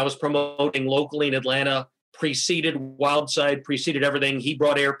then when I was promoting locally in Atlanta, preceded Wildside, preceded everything. He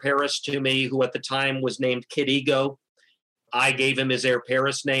brought Air Paris to me, who at the time was named Kid Ego. I gave him his Air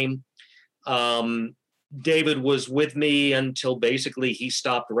Paris name. David was with me until basically he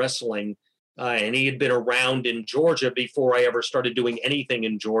stopped wrestling. And he had been around in Georgia before I ever started doing anything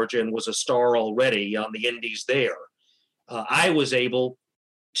in Georgia, and was a star already on the indies there. I was able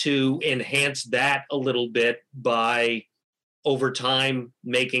to enhance that a little bit by, over time,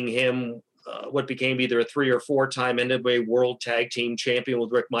 making him what became either a 3 or 4-time NWA World Tag Team Champion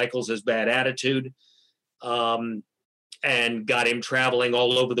with Rick Michaels' as Bad Attitude, and got him traveling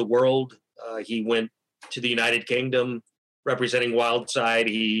all over the world. He went to the United Kingdom representing Wildside.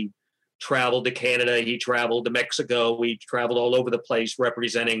 He traveled to Canada. He traveled to Mexico. He traveled all over the place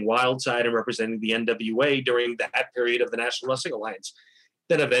representing Wildside and representing the NWA during that period of the National Wrestling Alliance.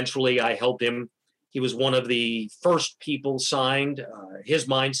 Then eventually I helped him. He was one of the first people signed. His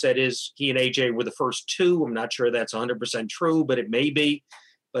mindset is he and AJ were the first 2. I'm not sure that's 100% true, but it may be.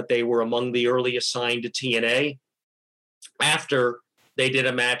 But they were among the earliest signed to TNA. After they did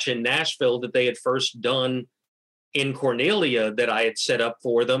a match in Nashville that they had first done in Cornelia that I had set up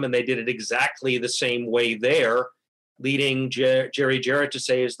for them, and they did it exactly the same way there, leading Jerry Jarrett to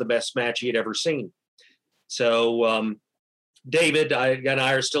say is the best match he had ever seen. So David and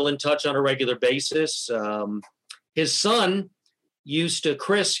I are still in touch on a regular basis. His son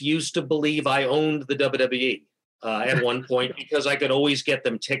Chris used to believe I owned the WWE at one point because I could always get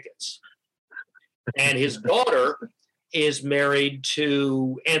them tickets. And his daughter is married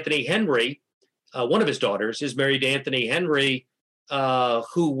to Anthony Henry. One of his daughters is married to Anthony Henry,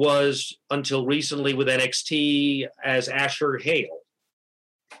 who was until recently with NXT as Asher Hale.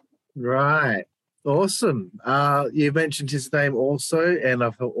 Right. Awesome. You mentioned his name also, and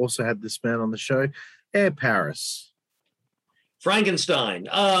I've also had this man on the show, Air Paris. Frankenstein.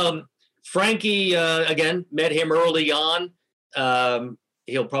 Frankie, again, met him early on.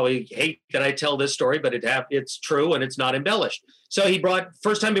 He'll probably hate that I tell this story, but it's true and it's not embellished. So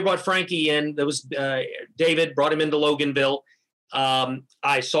first time he brought Frankie in, there was David, brought him into Loganville.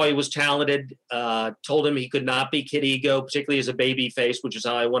 I saw he was talented, told him he could not be Kid Ego, particularly as a baby face, which is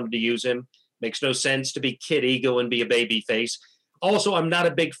how I wanted to use him. Makes no sense to be Kid Ego and be a baby face. Also, I'm not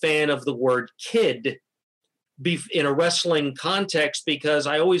a big fan of the word kid in a wrestling context because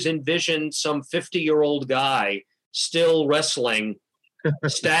I always envisioned some 50-year-old guy still wrestling,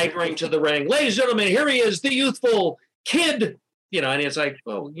 staggering to the ring. Ladies and gentlemen, here he is, the youthful Kid. And it's like,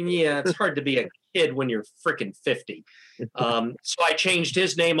 well, yeah, it's hard to be a kid when you're freaking 50. So I changed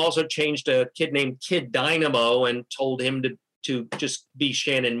his name, also changed a kid named Kid Dynamo and told him to just be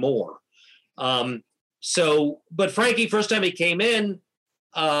Shannon Moore. But Frankie, first time he came in,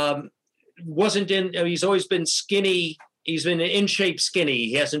 he's always been skinny. He's been in shape skinny.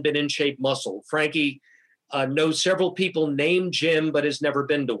 He hasn't been in shape muscle. Frankie knows several people named Jim, but has never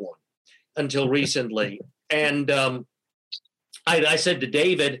been to one until recently. And I said to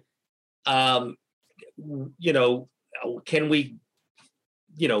David, can we,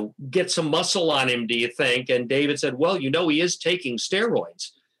 get some muscle on him, do you think? And David said, well, he is taking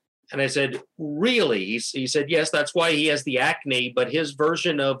steroids. And I said, really? He said, yes, that's why he has the acne. But his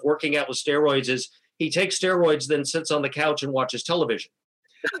version of working out with steroids is he takes steroids, then sits on the couch and watches television,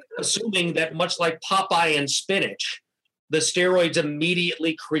 assuming that much like Popeye and spinach, the steroids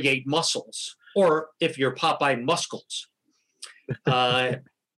immediately create muscles, or if you're Popeye, muscles.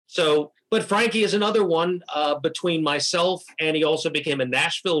 But Frankie is another one between myself, and he also became a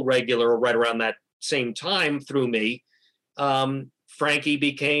Nashville regular right around that same time through me. Frankie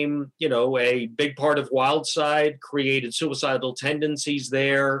became, a big part of Wildside, created Suicidal Tendencies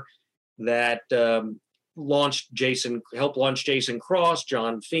there that helped launch Jason Cross,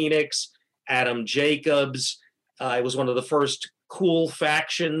 John Phoenix, Adam Jacobs. It was one of the first cool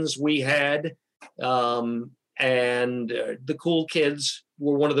factions we had. And the cool kids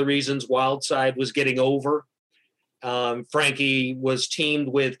were one of the reasons Wildside was getting over. Frankie was teamed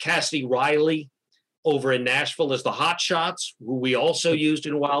with Cassidy Riley over in Nashville as the Hot Shots, who we also used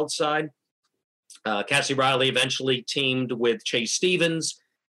in Wildside. Cassidy Riley eventually teamed with Chase Stevens,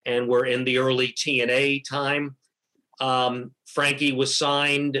 and we're in the early TNA time. Frankie was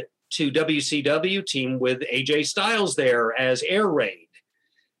signed to WCW, teamed with AJ Styles there as Air Raid.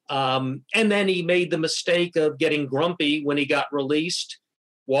 And then he made the mistake of getting grumpy when he got released,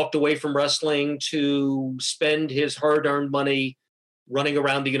 walked away from wrestling to spend his hard-earned money running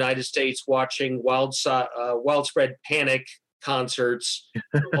around the United States watching Wildspread Panic concerts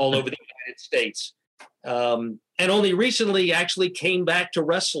all over the United States. And only recently actually came back to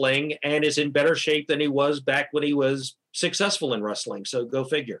wrestling and is in better shape than he was back when he was successful in wrestling. So go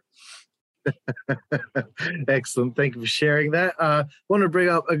figure. Excellent. Thank you for sharing that. I want to bring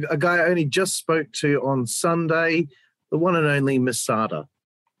up a guy I only just spoke to on Sunday, the one and only Masada.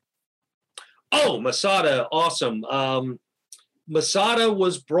 Oh, Masada. Awesome. Masada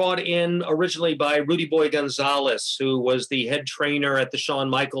was brought in originally by Rudy Boy Gonzalez, who was the head trainer at the Shawn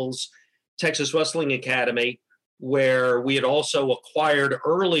Michaels Texas Wrestling Academy, where we had also acquired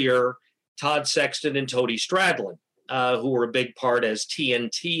earlier Todd Sexton and Tony Stradlin, who were a big part as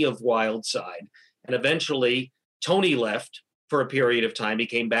TNT of Wildside. And eventually Tony left for a period of time. He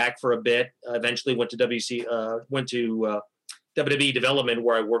came back for a bit, eventually went to WWE Development,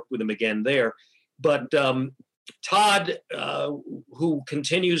 where I worked with him again there. But Todd, who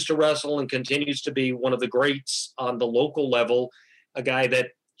continues to wrestle and continues to be one of the greats on the local level, a guy that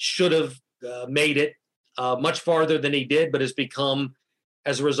should have made it much farther than he did, but has become,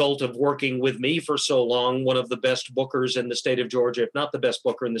 as a result of working with me for so long, one of the best bookers in the state of Georgia, if not the best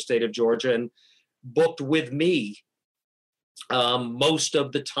booker in the state of Georgia, and booked with me most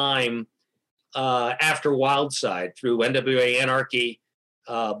of the time after Wildside through NWA Anarchy,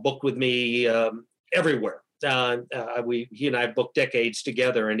 booked with me everywhere. He and I booked decades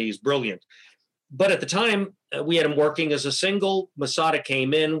together, and he's brilliant. But at the time, we had him working as a single. Masada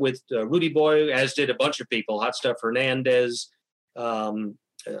came in with Rudy Boy, as did a bunch of people, Hot Stuff Hernandez,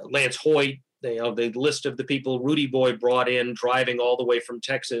 Lance Hoyt, the list of the people Rudy Boy brought in, driving all the way from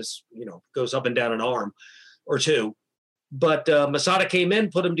Texas, goes up and down an arm or two. But Masada came in,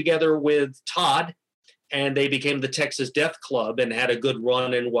 put him together with Todd, and they became the Texas Death Club and had a good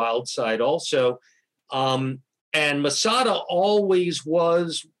run in Wildside also. And Masada always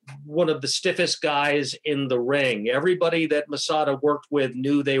was one of the stiffest guys in the ring. Everybody that Masada worked with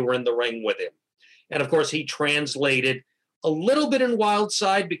knew they were in the ring with him. And of course, he translated a little bit in Wild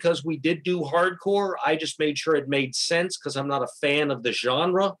Side because we did do hardcore. I just made sure it made sense because I'm not a fan of the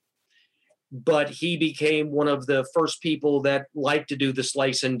genre. But he became one of the first people that liked to do the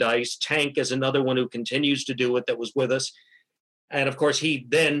slice and dice. Tank is another one who continues to do it that was with us. And of course, he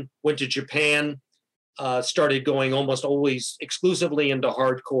then went to Japan, started going almost always exclusively into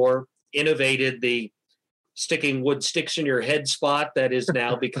hardcore, innovated the sticking wood sticks in your head spot that has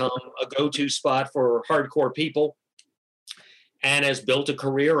now become a go-to spot for hardcore people, and has built a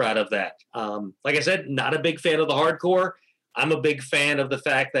career out of that. Like I said, not a big fan of the hardcore. I'm a big fan of the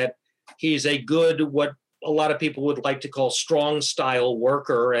fact that he's a good, what a lot of people would like to call strong style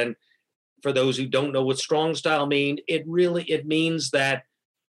worker. And for those who don't know what strong style means, it means that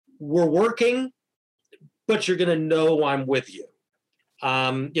we're working, but you're going to know I'm with you.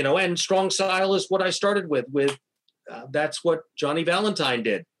 And strong style is what I started with that's what Johnny Valentine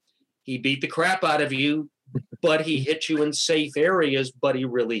did. He beat the crap out of you, but he hit you in safe areas, but he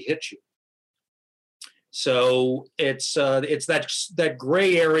really hit you. So it's that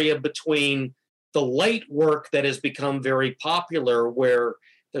gray area between the light work that has become very popular, where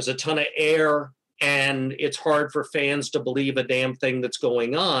there's a ton of air and it's hard for fans to believe a damn thing that's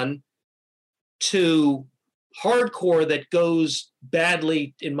going on, to hardcore that goes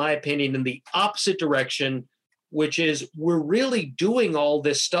badly, in my opinion, in the opposite direction, which is we're really doing all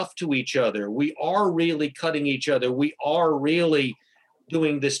this stuff to each other. We are really cutting each other. We are really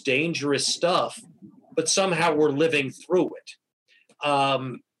doing this dangerous stuff, but somehow we're living through it.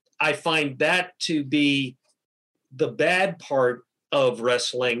 I find that to be the bad part of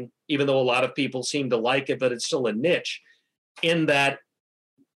wrestling, even though a lot of people seem to like it, but it's still a niche, in that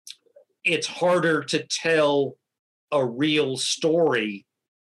it's harder to tell a real story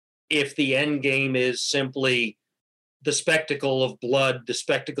if the end game is simply the spectacle of blood, the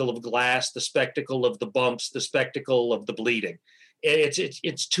spectacle of glass, the spectacle of the bumps, the spectacle of the bleeding.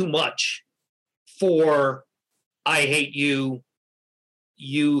 It's too much for I hate you,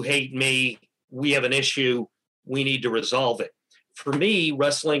 you hate me, we have an issue, we need to resolve it. For me,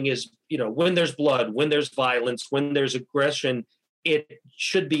 wrestling is, when there's blood, when there's violence, when there's aggression, it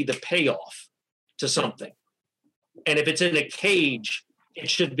should be the payoff to something. And if it's in a cage, it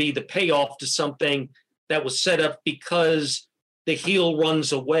should be the payoff to something that was set up because the heel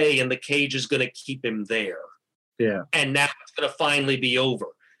runs away and the cage is going to keep him there. Yeah. And now it's going to finally be over.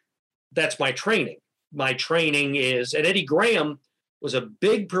 That's my training. My training is, and Eddie Graham was a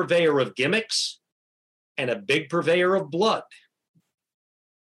big purveyor of gimmicks and a big purveyor of blood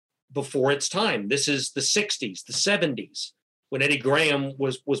before its time. This is the 60s, the 70s, when Eddie Graham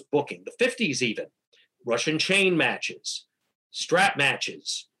was booking, the 50s even. Russian chain matches, strap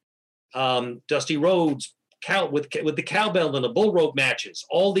matches, Dusty Rhodes with the cowbell and the bull rope matches.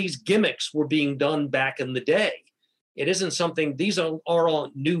 All these gimmicks were being done back in the day. It isn't something, these are all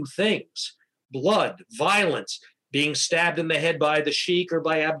new things. Blood, violence, being stabbed in the head by the Sheik or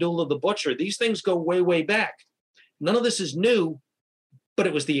by Abdullah the Butcher. These things go way, way back. None of this is new, but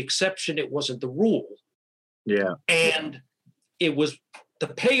it was the exception. It wasn't the rule. Yeah. And it was the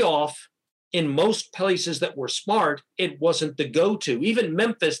payoff in most places that were smart. It wasn't the go-to. Even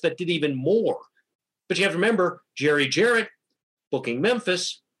Memphis that did even more. But you have to remember, Jerry Jarrett booking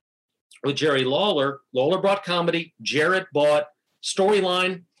Memphis with Jerry Lawler. Lawler brought comedy. Jarrett bought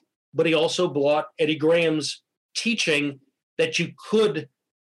storyline, but he also bought Eddie Graham's teaching that you could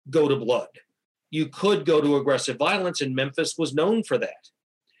go to blood. You could go to aggressive violence, and Memphis was known for that.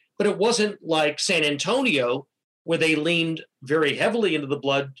 But it wasn't like San Antonio, where they leaned very heavily into the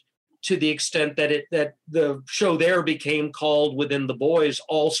blood to the extent that that the show there became called within the boys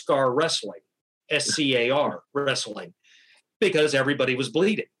All-Scar Wrestling, SCAR Wrestling, because everybody was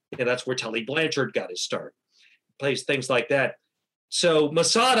bleeding. And that's where Tully Blanchard got his start. Plays things like that. So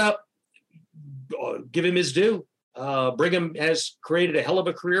Masada, give him his due. Brigham has created a hell of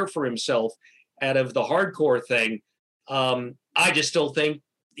a career for himself out of the hardcore thing. I just still think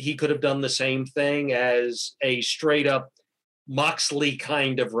he could have done the same thing as a straight up Moxley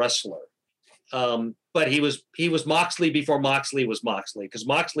kind of wrestler. But he was Moxley before Moxley was Moxley, because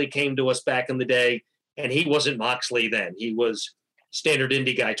Moxley came to us back in the day and he wasn't Moxley then. He was standard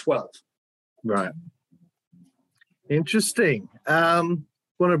indie guy 12. Right. Interesting. Want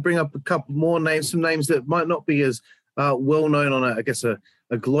to bring up a couple more names, some names that might not be as well known on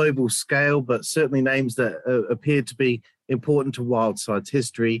a global scale, but certainly names that appear to be important to Wildside's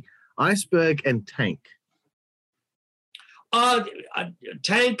history. Iceberg and Tank.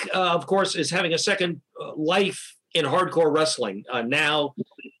 Tank, of course, is having a second life in hardcore wrestling. Now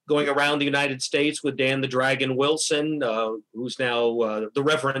going around the United States with Dan the Dragon Wilson, who's now the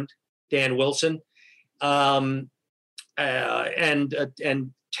Reverend Dan Wilson. Um, and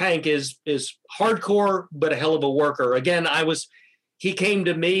Tank is hardcore, but a hell of a worker. Again, he came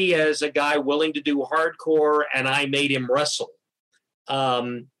to me as a guy willing to do hardcore, and I made him wrestle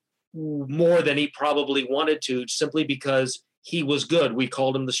more than he probably wanted to, simply because he was good. We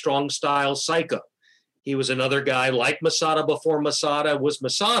called him the strong style psycho. He was another guy like Masada before Masada was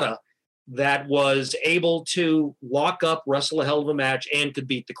Masada, that was able to walk up, wrestle a hell of a match, and could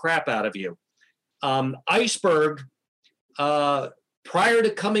beat the crap out of you. Iceberg, prior to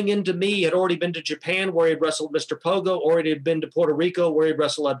coming into me, had already been to Japan, where he had wrestled Mr. Pogo, or he had been to Puerto Rico, where he had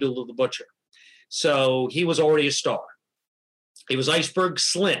wrestled Abdullah the Butcher. So he was already a star. He was Iceberg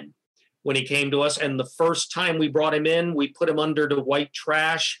Slim when he came to us, and the first time we brought him in, we put him under the white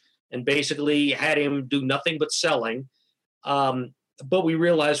trash and basically had him do nothing but selling. But we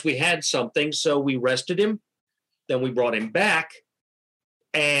realized we had something, so we rested him. Then we brought him back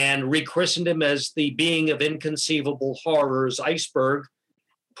and rechristened him as the being of inconceivable horrors, Iceberg,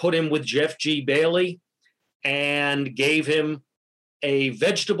 put him with Jeff G. Bailey, and gave him a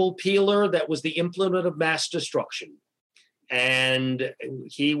vegetable peeler that was the implement of mass destruction. And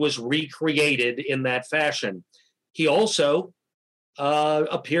he was recreated in that fashion. He also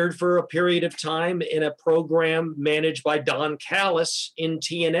appeared for a period of time in a program managed by Don Callis in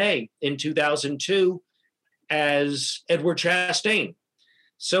TNA in 2002 as Edward Chastain.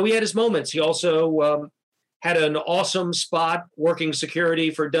 So he had his moments. He also had an awesome spot working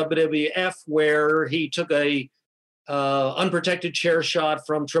security for WWF, where he took a unprotected chair shot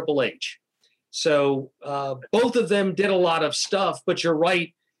from Triple H. So both of them did a lot of stuff, but you're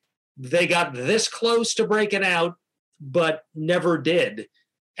right. They got this close to breaking out, but never did.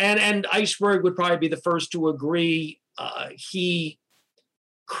 And Iceberg would probably be the first to agree. He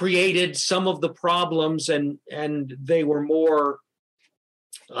created some of the problems, and they were more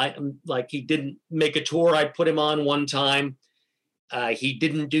like he didn't make a tour I put him on one time. He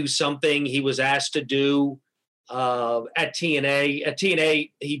didn't do something he was asked to do at TNA. At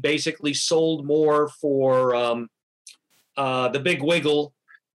TNA, he basically sold more for the Big Wiggle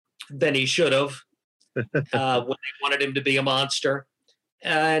than he should have when they wanted him to be a monster.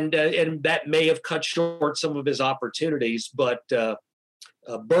 And that may have cut short some of his opportunities. But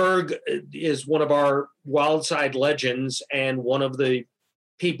Berg is one of our Wildside legends and one of the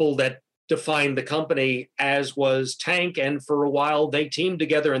people that defined the company, as was Tank. And for a while, they teamed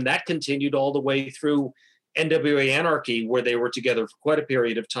together, and that continued all the way through NWA Anarchy, where they were together for quite a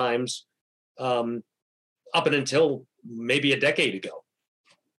period of times, up and until maybe a decade ago.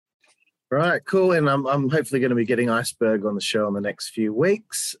 Right, cool. And I'm hopefully going to be getting Iceberg on the show in the next few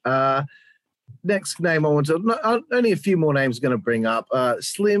weeks. Next name I want to, only a few more names going to bring up.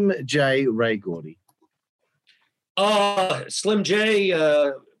 Slim J. Ray Gordy. Slim J,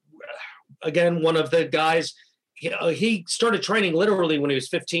 again, one of the guys, he started training literally when he was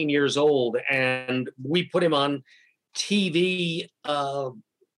 15 years old, and we put him on TV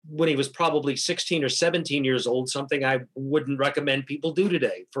when he was probably 16 or 17 years old, something I wouldn't recommend people do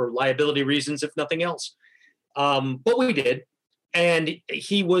today for liability reasons, if nothing else. But we did, and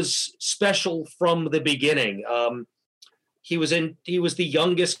he was special from the beginning. He was the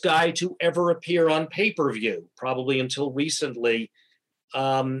youngest guy to ever appear on pay-per-view, probably until recently,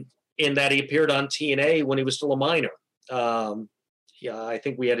 in that he appeared on TNA when he was still a minor. I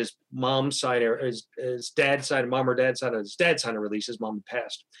think we had his mom's side, or his dad's side, mom or dad's side. His dad's side of release, his mom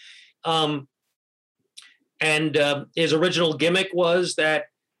passed. And his original gimmick was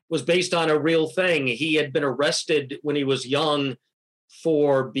based on a real thing. He had been arrested when he was young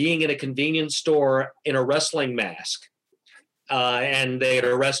for being in a convenience store in a wrestling mask. And they had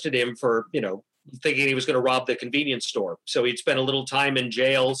arrested him for, thinking he was going to rob the convenience store. So he'd spent a little time in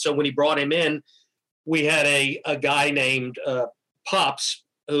jail. So when he brought him in, we had a guy named Pops,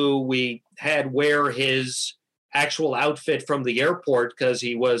 who we had wear his actual outfit from the airport, because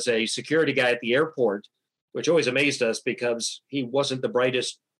he was a security guy at the airport, which always amazed us because he wasn't the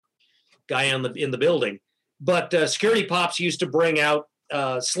brightest guy in the building. But Security Pops used to bring out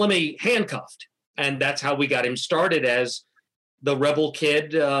Slimmy handcuffed, and that's how we got him started as the Rebel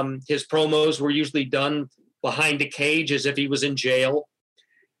Kid. His promos were usually done behind a cage as if he was in jail.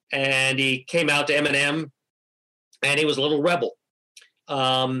 And he came out to Eminem, and he was a little rebel.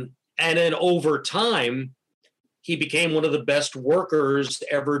 And then over time, he became one of the best workers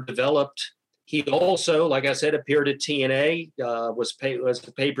ever developed. He also, like I said, appeared at TNA, was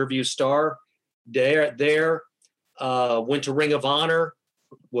a pay-per-view star there. Went to Ring of Honor,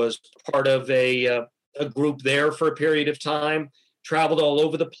 was part of a group there for a period of time, traveled all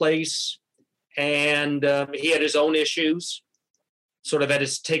over the place, and he had his own issues, sort of had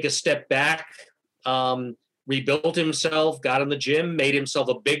to take a step back rebuilt himself, got in the gym, made himself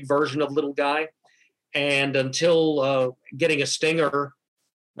a big version of little guy. And until getting a stinger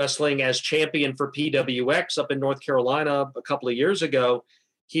wrestling as champion for PWX up in North Carolina a couple of years ago,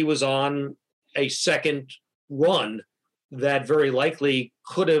 he was on a second run that very likely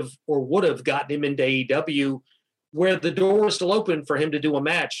could have or would have gotten him into AEW, where the door was still open for him to do a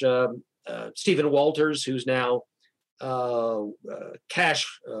match. Stephen Walters, who's now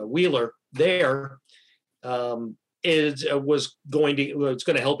Cash Wheeler there, was going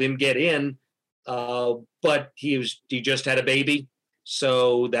to help him get in, but he just had a baby,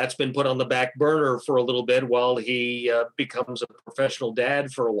 so that's been put on the back burner for a little bit while he becomes a professional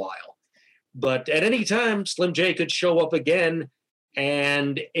dad for a while. But at any time, Slim J could show up again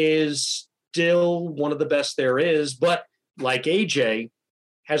and is still one of the best there is, but like AJ,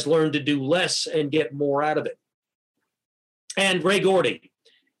 has learned to do less and get more out of it. And Ray Gordy.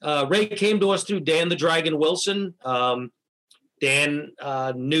 Ray came to us through Dan the Dragon Wilson. Dan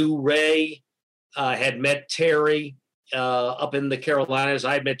knew Ray, had met Terry up in the Carolinas.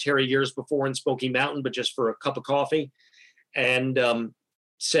 I had met Terry years before in Smoky Mountain, but just for a cup of coffee. And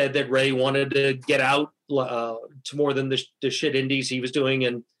said that Ray wanted to get out to more than the shit indies he was doing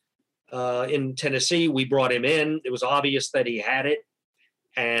in Tennessee. We brought him in. It was obvious that he had it,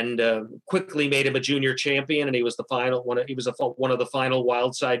 and quickly made him a junior champion. And he was he was one of the final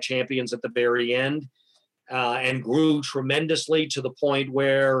Wildside champions at the very end, and grew tremendously to the point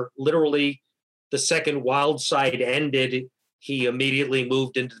where literally the second Wildside ended, he immediately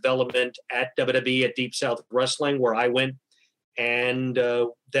moved into development at WWE at Deep South Wrestling, where I went, and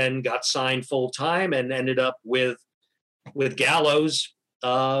then got signed full time and ended up with Gallows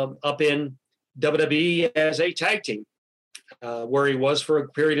up in WWE as a tag team, where he was for a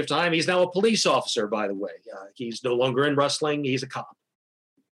period of time. He's now a police officer, by the way. He's no longer in wrestling. He's a cop.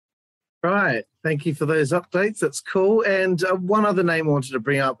 Right. Thank you for those updates. That's cool. And one other name I wanted to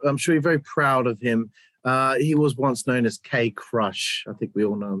bring up. I'm sure you're very proud of him. He was once known as K Crush. I think we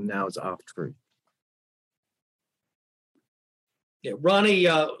all know him now as R-Truth. Yeah, Ronnie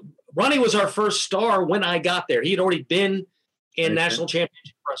was our first star when I got there. He had already been in national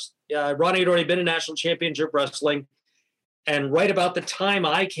championship wrestling. Ronnie had already been in national championship wrestling. And right about the time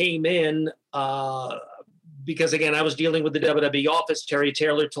I came in, because again, I was dealing with the WWE office, Terry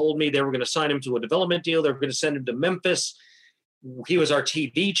Taylor told me they were going to sign him to a development deal. They were going to send him to Memphis. He was our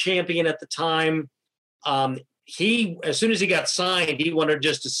TV champion at the time. As soon as he got signed, he wanted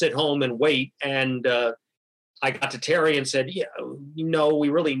just to sit home and wait. And I got to Terry and said, yeah, we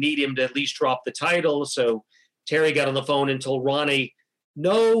really need him to at least drop the title. So Terry got on the phone and told Ronnie,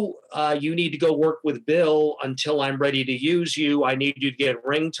 no, you need to go work with Bill until I'm ready to use you. I need you to get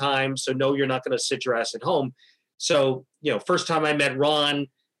ring time. So no, you're not going to sit your ass at home. So, first time I met Ron,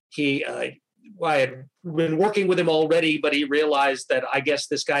 I had been working with him already, but he realized that I guess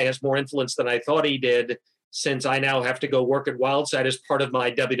this guy has more influence than I thought he did, since I now have to go work at Wildside as part of my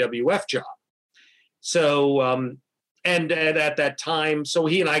WWF job. So, and at that time, so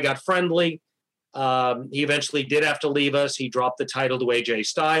he and I got friendly. He eventually did have to leave us. He dropped the title to AJ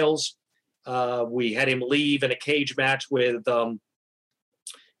Styles. We had him leave in a cage match with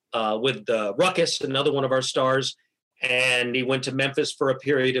Ruckus, another one of our stars. And he went to Memphis for a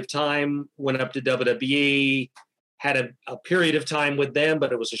period of time, went up to WWE, had a period of time with them,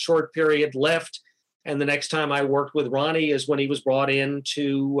 but it was a short period, left. And the next time I worked with Ronnie is when he was brought in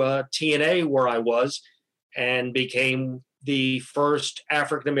to TNA, where I was, and became the first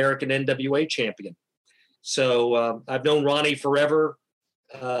African-American NWA champion. So I've known Ronnie forever.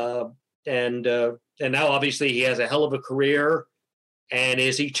 And now obviously he has a hell of a career and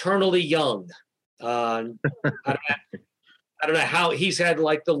is eternally young. I don't know how he's had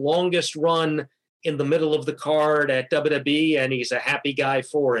like the longest run in the middle of the card at WWE, and he's a happy guy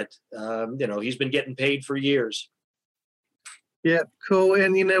for it. He's been getting paid for years. Yeah, cool.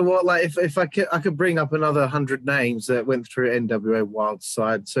 And you know what? Like, if I could bring up another 100 names that went through NWA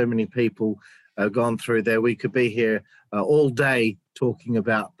Wildside. So many people gone through there. We could be here all day talking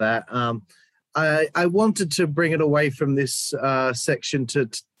about that. I wanted to bring it away from this section to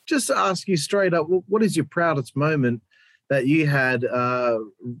just ask you straight up, what is your proudest moment that you had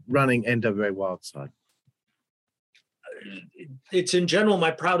running NWA Wildside? It's in general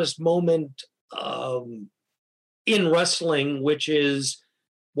my proudest moment in wrestling, which is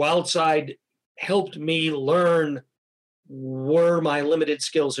Wildside helped me learn where my limited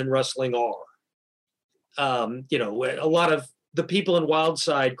skills in wrestling are. A lot of the people in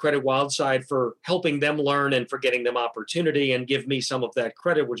Wildside credit Wildside for helping them learn and for getting them opportunity, and give me some of that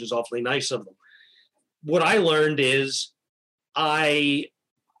credit, which is awfully nice of them. What I learned is I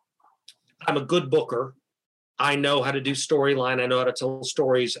I'm a good booker. I know how to do storyline. I know how to tell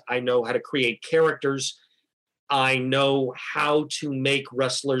stories. I know how to create characters. I know how to make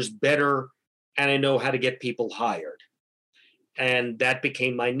wrestlers better, and I know how to get people hired. And that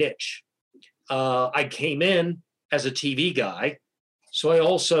became my niche. I came in as a TV guy, so I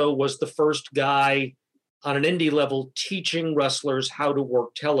also was the first guy on an indie level teaching wrestlers how to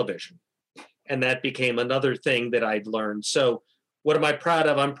work television. And that became another thing that I'd learned. So what am I proud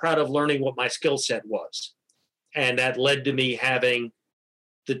of? I'm proud of learning what my skill set was. And that led to me having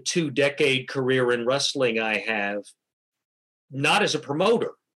the 2-decade career in wrestling I have, not as a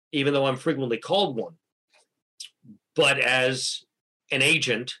promoter, even though I'm frequently called one, but as an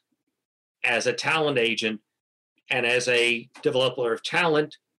agent, as a talent agent, and as a developer of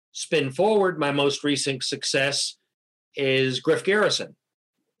talent. Spin forward, my most recent success is Griff Garrison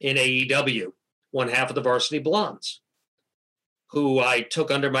in AEW, one half of the Varsity Blondes, who I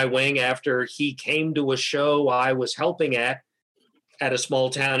took under my wing after he came to a show I was helping at a small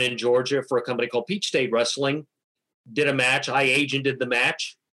town in Georgia for a company called Peach State Wrestling. Did a match. I agented the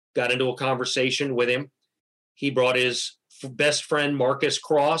match, got into a conversation with him. He brought his best friend, Marcus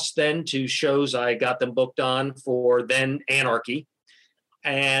Cross, then to shows I got them booked on for then Anarchy.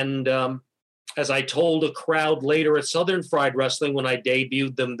 And as I told a crowd later at Southern Fried Wrestling when I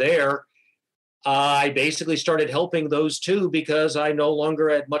debuted them there, I basically started helping those two because I no longer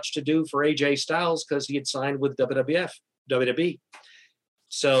had much to do for AJ Styles because he had signed with WWE.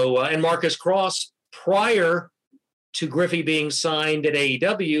 So, and Marcus Cross, prior to Griffey being signed at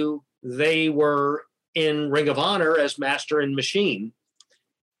AEW, they were in Ring of Honor as Master and Machine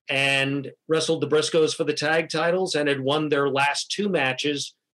and wrestled the Briscoes for the tag titles and had won their last 2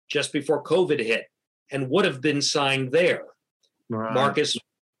 matches just before COVID hit and would have been signed there. Right. Marcus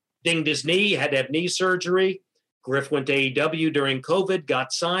dinged his knee, had to have knee surgery. Griff went to AEW during COVID,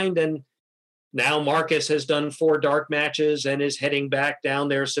 got signed, and now Marcus has done 4 dark matches and is heading back down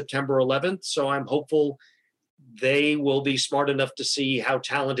there September 11th. So I'm hopeful they will be smart enough to see how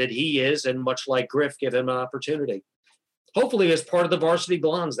talented he is and, much like Griff, give him an opportunity. Hopefully as part of the Varsity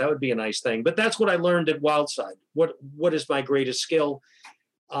Blondes, that would be a nice thing. But that's what I learned at Wildside. What is my greatest skill?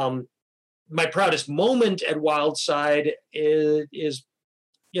 My proudest moment at Wildside is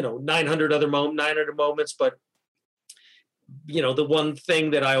 900 moments, but the one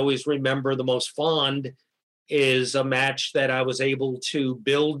thing that I always remember the most fond is a match that I was able to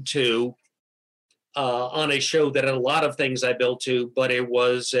build to on a show that had a lot of things I built to, but it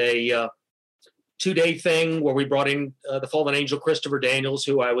was a 2-day thing where we brought in the Fallen Angel Christopher Daniels,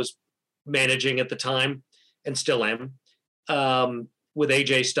 who I was managing at the time and still am, with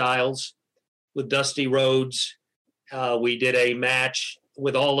AJ Styles, with Dusty Rhodes. We did a match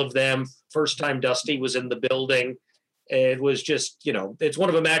with all of them. First time Dusty was in the building. It was just, it's one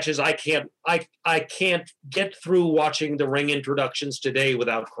of the matches I can't get through watching the ring introductions today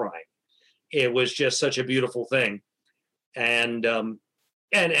without crying. It was just such a beautiful thing. And not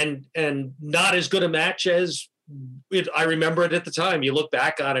as good a match as I remember it at the time. You look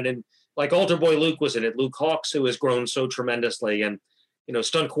back on it and like Altar Boy Luke was in it. Luke Hawks, who has grown so tremendously, and,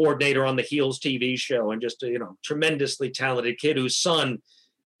 stunt coordinator on the Heels TV show, and just a, tremendously talented kid whose son,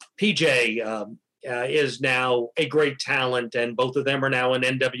 PJ, is now a great talent. And both of them are now in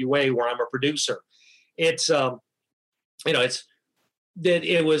NWA, where I'm a producer. It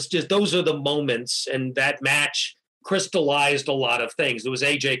was just, those are the moments, and that match crystallized a lot of things. It was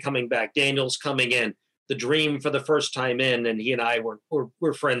AJ coming back, Daniels coming in, the Dream for the first time in, and he and I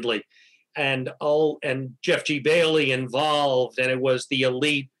were friendly, and Jeff G. Bailey involved, and it was the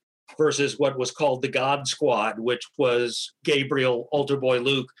Elite versus what was called the God Squad, which was Gabriel, Altar Boy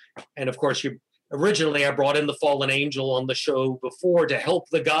Luke, and of course originally I brought in the Fallen Angel on the show before to help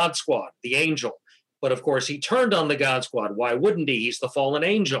the God Squad, the Angel. But of course, he turned on the God Squad. Why wouldn't he? He's the Fallen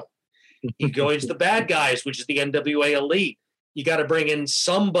Angel. He joins the bad guys, which is the NWA Elite. You got to bring in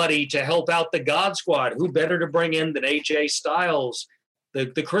somebody to help out the God Squad. Who better to bring in than AJ Styles,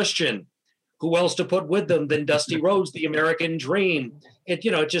 the Christian? Who else to put with them than Dusty Rhodes, the American Dream?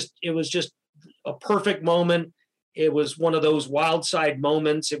 It was just a perfect moment. It was one of those Wildside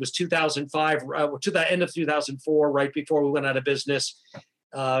moments. It was 2005, to the end of 2004, right before we went out of business.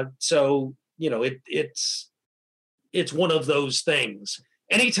 It's one of those things.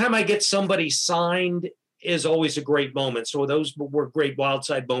 Anytime I get somebody signed is always a great moment. So those were great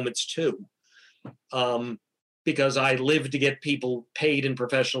Wildside moments too, because I live to get people paid in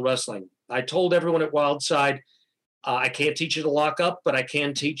professional wrestling. I told everyone at Wildside, I can't teach you to lock up, but I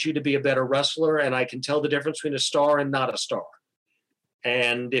can teach you to be a better wrestler, and I can tell the difference between a star and not a star.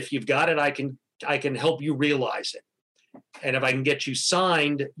 And if you've got it, I can help you realize it. And if I can get you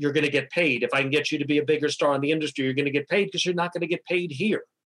signed, you're going to get paid. If I can get you to be a bigger star in the industry, you're going to get paid, because you're not going to get paid here.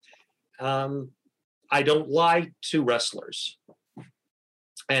 I don't lie to wrestlers.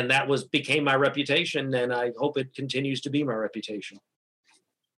 And that became my reputation, and I hope it continues to be my reputation.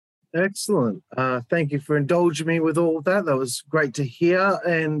 Excellent. Thank you for indulging me with all of that. That was great to hear.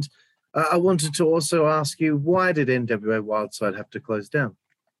 And I wanted to also ask you, why did NWA Wildside have to close down?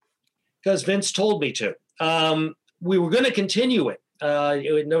 Because Vince told me to. We were going to continue it.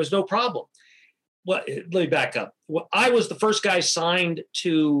 There was no problem. Well, let me back up. Well, I was the first guy signed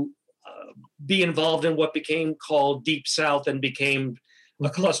to be involved in what became called Deep South and became a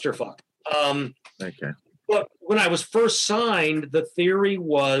clusterfuck. Okay. But when I was first signed, the theory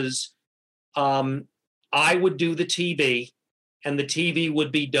was I would do the TV, and the TV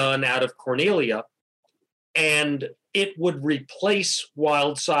would be done out of Cornelia, and it would replace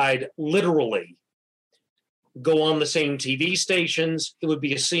Wildside literally, go on the same TV stations. It would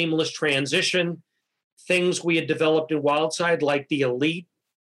be a seamless transition. Things we had developed in Wildside, like the Elite,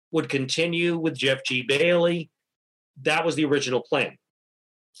 would continue with Jeff G. Bailey. That was the original plan.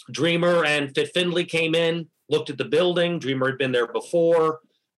 Dreamer and Fit Findlay came in, looked at the building. Dreamer had been there before.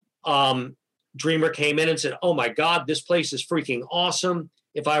 Dreamer came in and said, "Oh my God, this place is freaking awesome.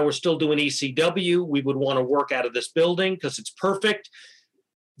 If I were still doing ECW, we would want to work out of this building because it's perfect.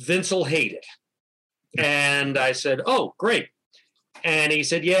 Vince will hate it." And I said, "Oh, great." And he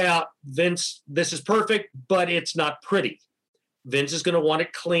said, "Yeah, Vince, this is perfect, but it's not pretty. Vince is going to want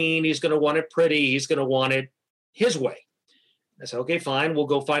it clean. He's going to want it pretty. He's going to want it his way." I said, "Okay, fine. We'll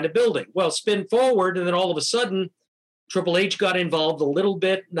go find a building." Well, spin forward, and then all of a sudden, Triple H got involved a little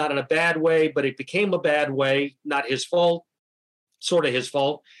bit, not in a bad way, but it became a bad way. Not his fault, sort of his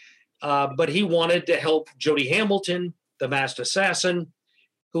fault. But he wanted to help Jody Hamilton, the masked assassin,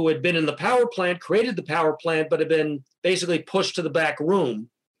 who had been in the power plant, created the power plant, but had been basically pushed to the back room.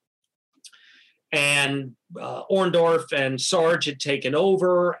 And Orndorff and Sarge had taken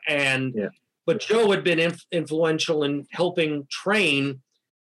over, but Joe had been influential in helping train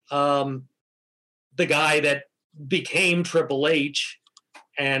the guy that became Triple H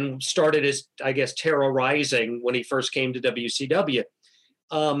and started his, I guess, terrorizing when he first came to WCW.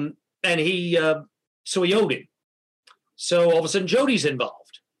 And so he owed him. So all of a sudden, Jody's involved.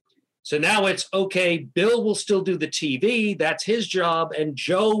 So now it's, okay, Bill will still do the TV. That's his job. And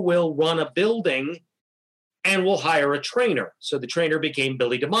Joe will run a building and we'll hire a trainer. So the trainer became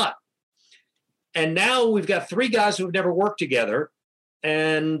Billy DeMott. And now we've got three guys who have never worked together.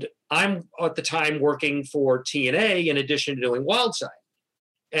 And I'm at the time working for TNA in addition to doing Wildside.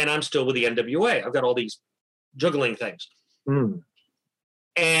 And I'm still with the NWA. I've got all these juggling things. Mm.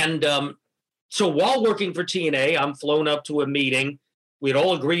 And so while working for TNA, I'm flown up to a meeting. We'd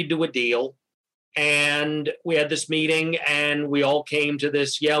all agreed to a deal. And we had this meeting and we all came to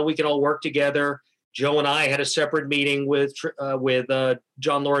this, yeah, we can all work together. Joe and I had a separate meeting with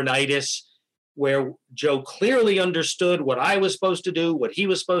John Laurinaitis, where Joe clearly understood what I was supposed to do, what he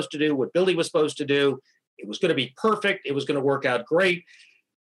was supposed to do, what Billy was supposed to do. It was going to be perfect. It was going to work out great.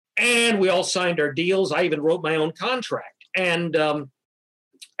 And we all signed our deals. I even wrote my own contract. And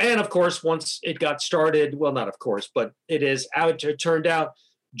of course, once it got started, well, not of course, but it turned out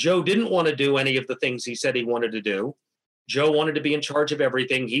Joe didn't want to do any of the things he said he wanted to do. Joe wanted to be in charge of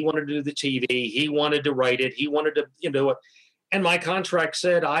everything. He wanted to do the TV. He wanted to write it. He wanted to, and my contract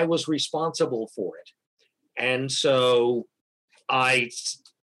said I was responsible for it. And so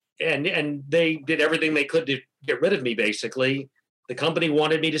and they did everything they could to get rid of me, basically. The company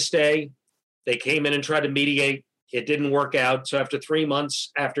wanted me to stay. They came in and tried to mediate. It didn't work out. So after 3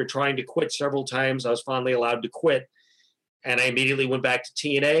 months, after trying to quit several times, I was finally allowed to quit. And I immediately went back to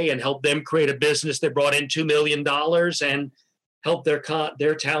TNA and helped them create a business that brought in $2 million and helped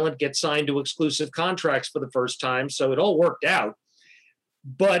their talent get signed to exclusive contracts for the first time. So it all worked out.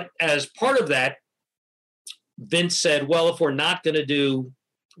 But as part of that, Vince said, well, if we're not going to do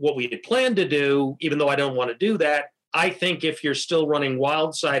what we had planned to do, even though I don't want to do that, I think if you're still running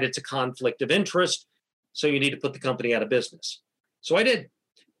Wildside, it's a conflict of interest. So you need to put the company out of business. So I did.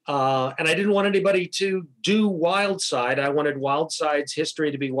 And I didn't want anybody to do Wildside. I wanted Wildside's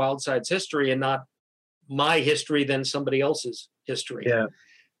history to be Wildside's history and not my history than somebody else's history. Yeah.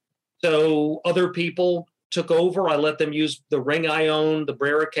 So other people took over. I let them use the ring I owned, the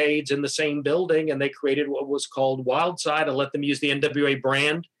barricades in the same building, and they created what was called Wildside. I let them use the NWA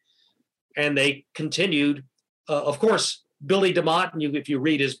brand, and they continued. Of course, Billy DeMott, and if you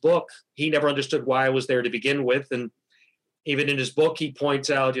read his book, he never understood why I was there to begin with. And even in his book, he points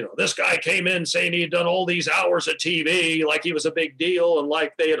out, this guy came in saying he had done all these hours of TV, like he was a big deal, and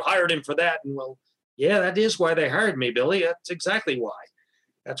like they had hired him for that. And well, Yeah, that is why they hired me, Billy. That's exactly why.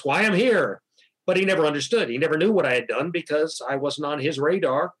 That's why I'm here. But he never understood. He never knew what I had done because I wasn't on his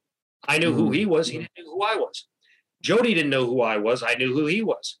radar. I knew who he was. He didn't know who I was. Jody didn't know who I was. I knew who he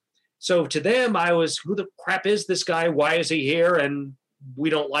was. So to them, I was, who the crap is this guy? Why is he here? And we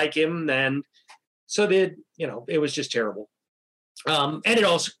don't like him. And so it was just terrible. And it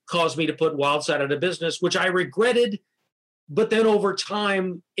also caused me to put Wildside out of business, which I regretted. But then over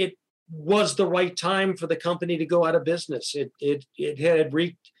time, it was the right time for the company to go out of business.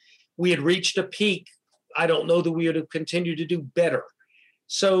 We had reached a peak. I don't know that we would have continued to do better.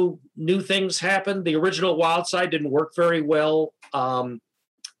 So new things happened. The original Wildside didn't work very well.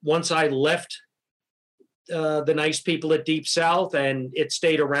 Once I left the nice people at Deep South, and it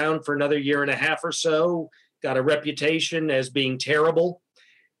stayed around for another year and a half or so, got a reputation as being terrible,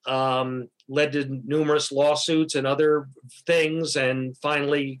 led to numerous lawsuits and other things, and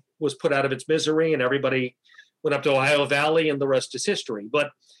finally was put out of its misery, and everybody went up to Ohio Valley, and the rest is history. But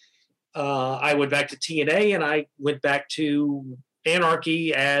I went back to TNA, and I went back to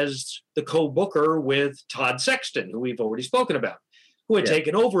Anarchy as the co-booker with Todd Sexton, who we've already spoken about, who had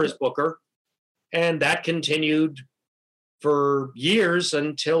taken over as booker. And that continued for years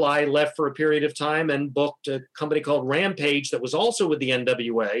until I left for a period of time and booked a company called Rampage that was also with the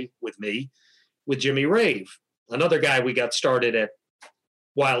NWA with me, with Jimmy Rave, another guy we got started at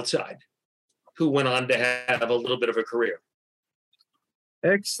Wildside, who went on to have a little bit of a career.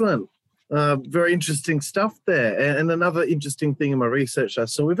 Excellent. Very interesting stuff there. And another interesting thing in my research,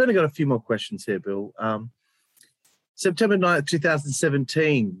 so we've only got a few more questions here, Bill. September 9th,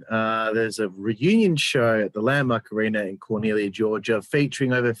 2017, there's a reunion show at the Landmark Arena in Cornelia, Georgia,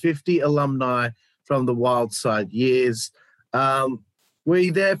 featuring over 50 alumni from the Wildside years. Were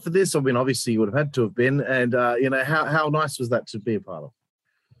you there for this? I mean, obviously you would have had to have been. And, how nice was that to be a part of?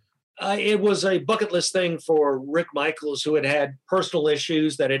 It was a bucket list thing for Rick Michaels, who had had personal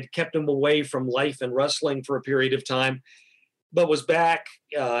issues that had kept him away from life and wrestling for a period of time, but was back,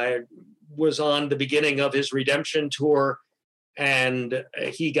 was on the beginning of his redemption tour, and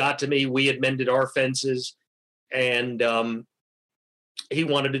he got to me. We had mended our fences, and he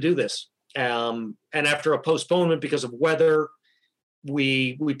wanted to do this. And after a postponement because of weather,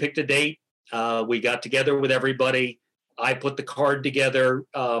 we picked a date. We got together with everybody. I put the card together.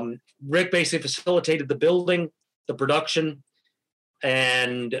 Rick basically facilitated the building, the production,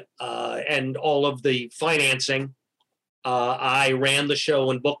 and all of the financing. I ran the show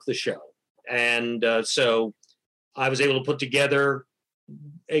and booked the show. And so I was able to put together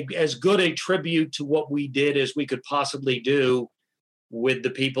as good a tribute to what we did as we could possibly do with the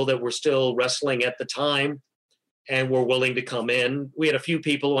people that were still wrestling at the time and were willing to come in. We had a few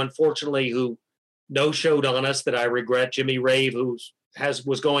people, unfortunately, who no-showed on us that I regret. Jimmy Rave, who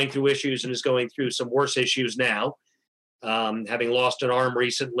was going through issues and is going through some worse issues now, having lost an arm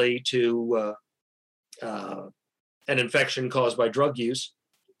recently to an infection caused by drug use,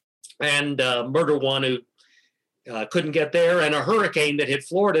 and Murder One, who couldn't get there, and a hurricane that hit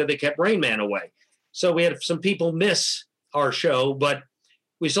Florida that kept Rain Man away. So we had some people miss our show, but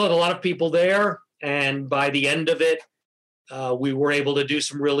we still had a lot of people there. And by the end of it, we were able to do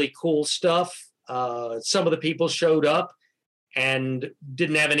some really cool stuff. Some of the people showed up and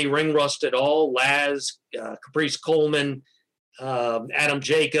didn't have any ring rust at all. Laz, Caprice Coleman, Adam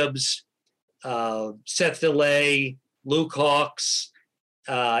Jacobs, Seth DeLay, Luke Hawks,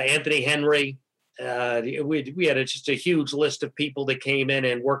 Anthony Henry. We had just a huge list of people that came in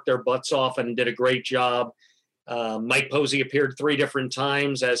and worked their butts off and did a great job. Mike Posey appeared 3 different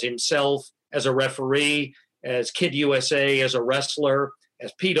times as himself, as a referee, as Kid USA, as a wrestler,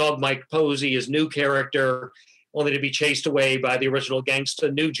 as P-Dog Mike Posey, his new character, only to be chased away by the original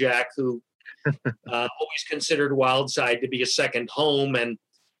gangsta New Jack, who always considered Wildside to be a second home, and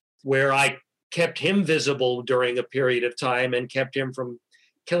where I kept him visible during a period of time and kept him from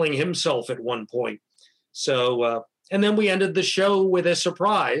killing himself at one point. So, and then we ended the show with a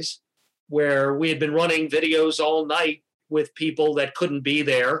surprise where we had been running videos all night with people that couldn't be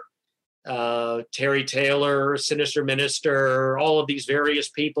there. Terry Taylor, Sinister Minister, all of these various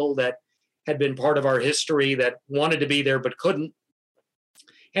people that had been part of our history that wanted to be there but couldn't.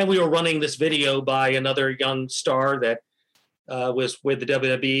 And we were running this video by another young star that was with the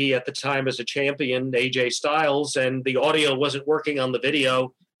WWE at the time as a champion, AJ Styles, and the audio wasn't working on the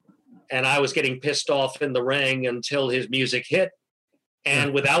video. And I was getting pissed off in the ring until his music hit.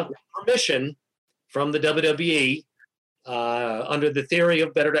 And without permission from the WWE, under the theory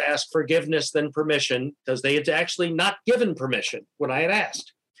of better to ask forgiveness than permission, because they had actually not given permission when I had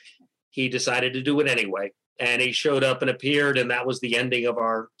asked, he decided to do it anyway. And he showed up and appeared, and that was the ending of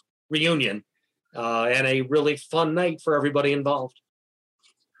our reunion. and a really fun night for everybody involved.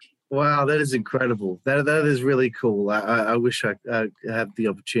 Wow, that is incredible. That is really cool. I wish I had the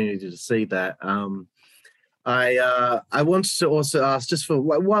opportunity to see that. I wanted to also ask, just for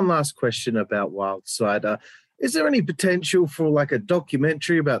one last question about Wildside. Is there any potential for like a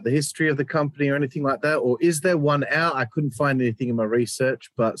documentary about the history of the company or anything like that? Or is there one out? I couldn't find anything in my research,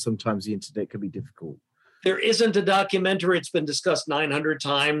 but sometimes the internet can be difficult. There isn't a documentary. It's been discussed 900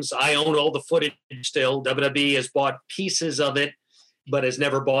 times. I own all the footage still. WWE has bought pieces of it, but has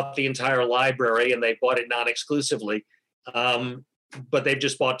never bought the entire library, and they bought it non-exclusively. But they've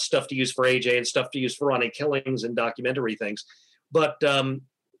just bought stuff to use for AJ and stuff to use for Ronnie Killings and documentary things. But so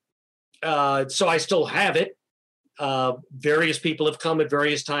I still have it. Various people have come at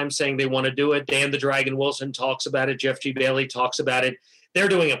various times saying they want to do it. Dan the Dragon Wilson talks about it. Jeff G. Bailey talks about it. They're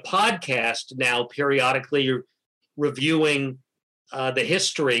doing a podcast now periodically reviewing the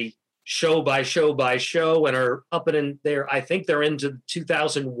history show by show by show, and are up and in there. I think they're into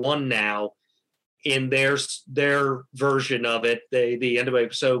 2001 now in their version of it, the end of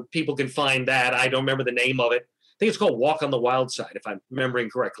it. So people can find that. I don't remember the name of it. I think it's called Walk on the Wild Side, if I'm remembering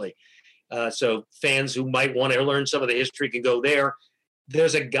correctly. So fans who might want to learn some of the history can go there.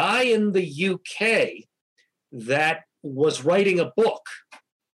 There's a guy in the UK that was writing a book,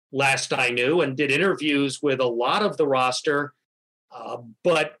 last I knew, and did interviews with a lot of the roster.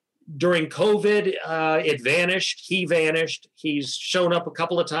 But during COVID, it vanished. He vanished. He's shown up a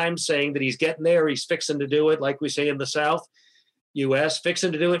couple of times saying that he's getting there. He's fixing to do it, like we say in the South U.S.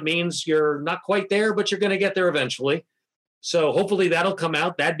 Fixing to do it means you're not quite there, but you're going to get there eventually. So hopefully that'll come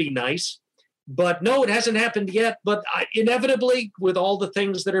out. That'd be nice. But no, it hasn't happened yet. But inevitably, with all the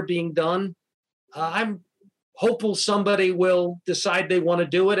things that are being done, I'm hopeful somebody will decide they want to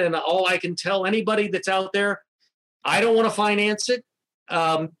do it. And all I can tell anybody that's out there, I don't want to finance it.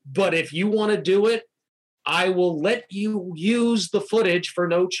 But if you want to do it, I will let you use the footage for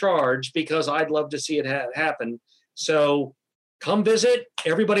no charge, because I'd love to see it happen. So come visit.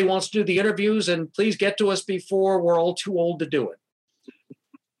 Everybody wants to do the interviews, and please get to us before we're all too old to do it.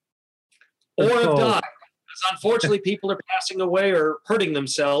 Or have died. Because unfortunately, people are passing away or hurting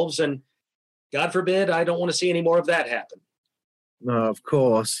themselves, and God forbid, I don't want to see any more of that happen. No, of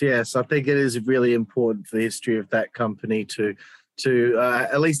course. Yes, I think it is really important for the history of that company to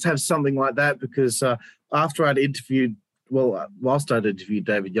at least have something like that, because after I'd interviewed, whilst I'd interviewed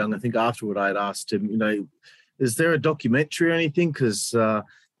David Young, I think afterward I'd asked him, is there a documentary or anything? Because,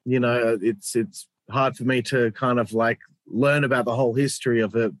 it's hard for me to kind of like learn about the whole history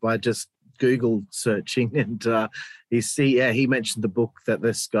of it by just Google searching. And he mentioned the book that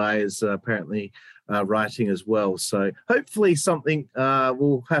this guy is apparently writing as well. So hopefully something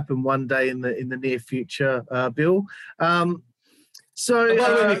will happen one day in the near future, Bill. Before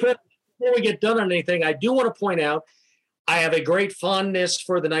we get done on anything, I do want to point out I have a great fondness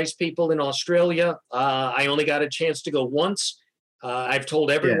for the nice people in Australia. I only got a chance to go once. I've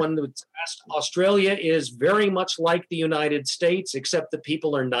told everyone that Australia is very much like the United States, except the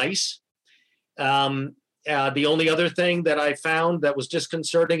people are nice. The only other thing that I found that was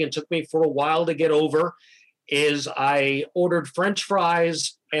disconcerting and took me for a while to get over is I ordered French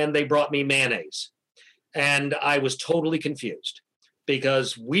fries and they brought me mayonnaise. And I was totally confused,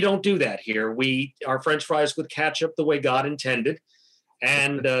 because we don't do that here. We are French fries with ketchup the way God intended.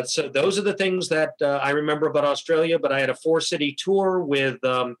 And so those are the things that I remember about Australia. But I had a 4-city tour with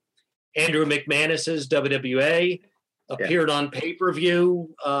Andrew McManus's WWA, appeared on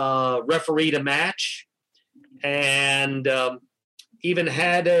pay-per-view, refereed a match, and even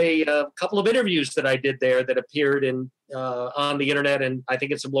had a couple of interviews that I did there that appeared on the internet, and I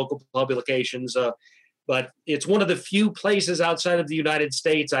think in some local publications. But it's one of the few places outside of the United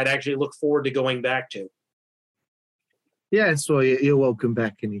States I'd actually look forward to going back to. Yes, well, you're welcome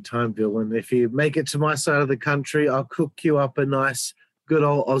back anytime, Bill. And if you make it to my side of the country, I'll cook you up a nice, good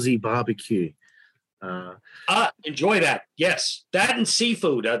old Aussie barbecue. Enjoy that. Yes, that and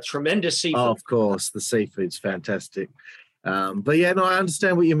seafood, tremendous seafood. Oh, of course, the seafood's fantastic. But yeah, no, I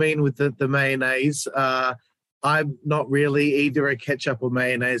understand what you mean with the mayonnaise. I'm not really either a ketchup or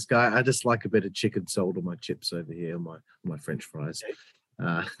mayonnaise guy. I just like a bit of chicken salt on my chips over here, my French fries.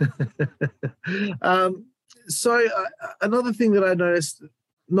 So another thing that I noticed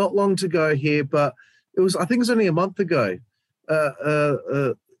not long to go here, but I think it was only a month ago,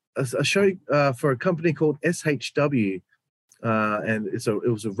 a show for a company called SHW, and it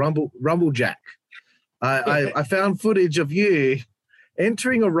was a Rumble Jack. I found footage of you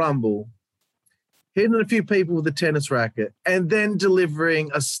entering a Rumble, hitting a few people with a tennis racket, and then delivering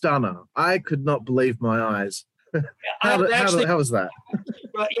a stunner. I could not believe my eyes. How was that?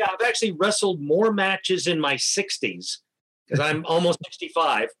 Yeah, I've actually wrestled more matches in my 60s because I'm almost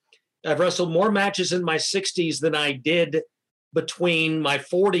 65. I've wrestled more matches in my 60s than I did between my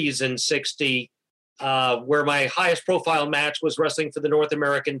 40s and 60, where my highest profile match was wrestling for the North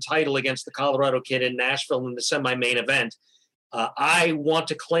American title against the Colorado Kid in Nashville in the semi-main event. I want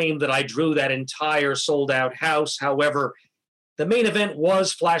to claim that I drew that entire sold-out house. However, the main event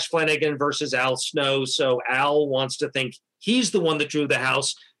was Flash Flanagan versus Al Snow, so Al wants to think he's the one that drew the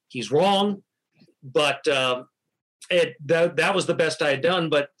house. He's wrong, but that was the best I had done.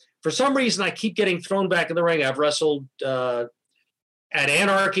 But for some reason, I keep getting thrown back in the ring. I've wrestled at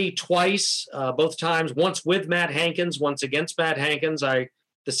Anarchy twice, both times, once with Matt Hankins, once against Matt Hankins.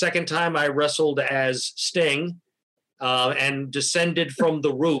 The second time I wrestled as Sting and descended from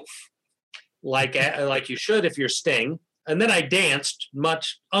the roof like you should if you're Sting. And then I danced,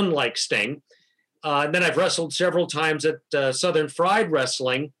 much unlike Sting. And then I've wrestled several times at Southern Fried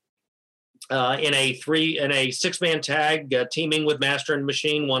Wrestling in a six-man tag, teaming with Master and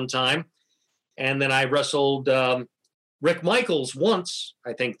Machine one time. And then I wrestled Rick Michaels once,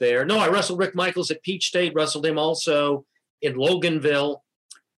 I think there. No, I wrestled Rick Michaels at Peach State, wrestled him also in Loganville,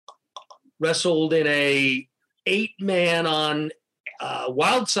 wrestled in a 8-man on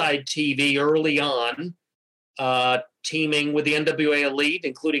Wildside TV early on, teaming with the NWA Elite,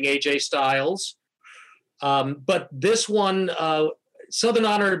 including AJ Styles. But this one, Southern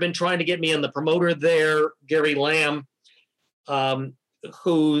Honor had been trying to get me in. The promoter there, Gary Lamb,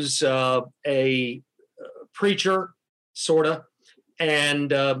 who's a preacher, sort of, and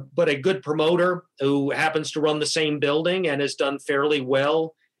but a good promoter who happens to run the same building and has done fairly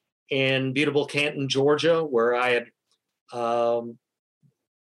well in beautiful Canton, Georgia, where I had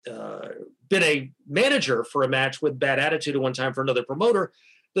been a manager for a match with Bad Attitude at one time for another promoter.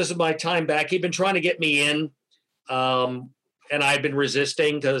 This is my time back. He'd been trying to get me in, and I've been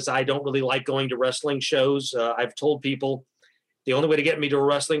resisting because I don't really like going to wrestling shows. I've told people the only way to get me to a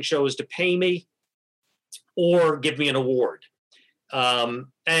wrestling show is to pay me or give me an award.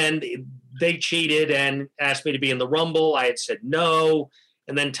 And they cheated and asked me to be in the Rumble. I had said no.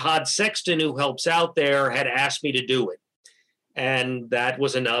 And then Todd Sexton, who helps out there, had asked me to do it. And that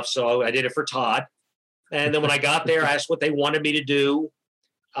was enough. So I did it for Todd. And then when I got there, I asked what they wanted me to do.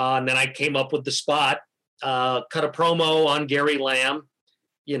 And then I came up with the spot, cut a promo on Gary Lamb,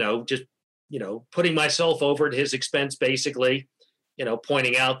 just putting myself over at his expense, basically,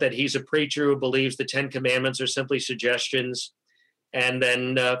 pointing out that he's a preacher who believes the 10 Commandments are simply suggestions. And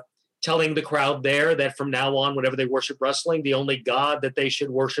then telling the crowd there that from now on, whenever they worship wrestling, the only God that they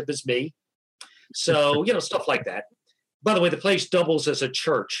should worship is me. So, stuff like that. By the way, the place doubles as a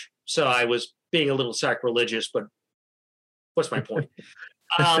church. So I was being a little sacrilegious, but what's my point?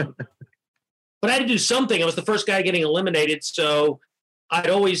 But I had to do something. I was the first guy getting eliminated. So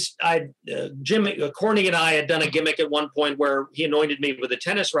Jim Corny and I had done a gimmick at one point where he anointed me with a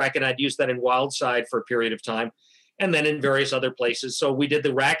tennis racket. I'd used that in Wildside for a period of time and then in various other places. So we did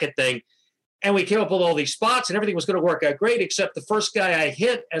the racket thing and we came up with all these spots and everything was going to work out great, except the first guy I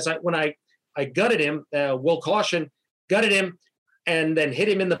hit when I gutted him, Will Caution, gutted him and then hit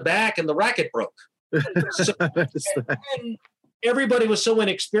him in the back and the racket broke. So, and everybody was so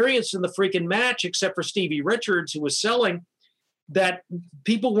inexperienced in the freaking match, except for Stevie Richards, who was selling, that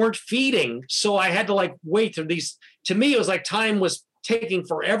people weren't feeding. So I had to wait through these. To me, it was like time was taking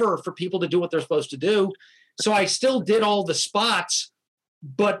forever for people to do what they're supposed to do. So I still did all the spots,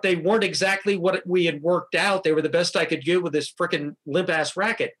 but they weren't exactly what we had worked out. They were the best I could do with this freaking limp ass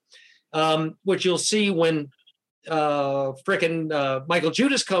racket, which you'll see when Michael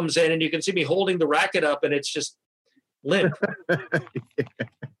Judas comes in and you can see me holding the racket up and it's just limp.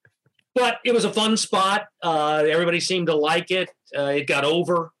 But it was a fun spot. Everybody seemed to like it. It got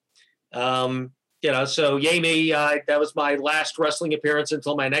over. So yay me. That was my last wrestling appearance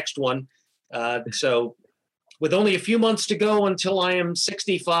until my next one. So with only a few months to go until I am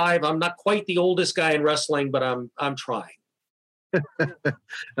 65, I'm not quite the oldest guy in wrestling, but I'm trying.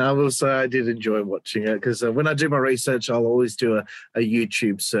 I will say I did enjoy watching it because when I do my research, I'll always do a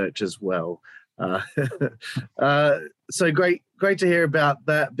YouTube search as well. So great to hear about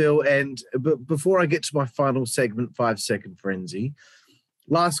that, Bill. But before I get to my final segment, 5-second frenzy,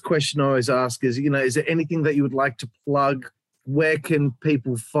 last question I always ask is, is there anything that you would like to plug? Where can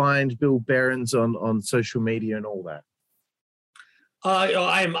people find Bill Behrens on social media and all that?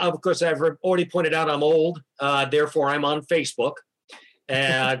 Of course, I've already pointed out I'm old, therefore I'm on Facebook.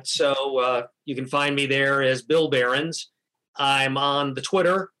 And so you can find me there as Bill Behrens. I'm on the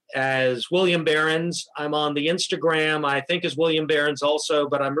Twitter as William Behrens. I'm on the Instagram, I think, as William Behrens also,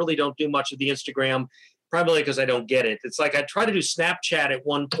 but I really don't do much of the Instagram. primarily because I don't get it. It's like I tried to do Snapchat at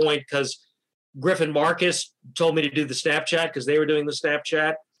one point because Griffin Marcus told me to do the Snapchat because they were doing the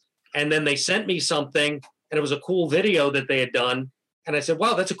Snapchat. And then they sent me something, and it was a cool video that they had done. And I said,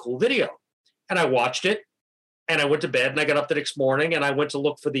 wow, that's a cool video. And I watched it, and I went to bed, and I got up the next morning, and I went to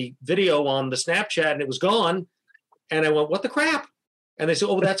look for the video on the Snapchat, and it was gone. And I went, what the crap? And they said,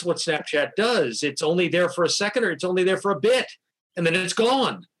 oh, that's what Snapchat does. It's only there for a second, or it's only there for a bit, and then it's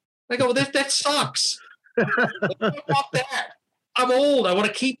gone. I go, well, that sucks. I don't want that. I'm old. I want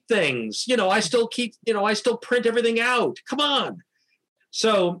to keep things. I still print everything out. Come on.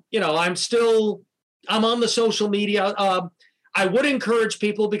 So, I'm on the social media. I would encourage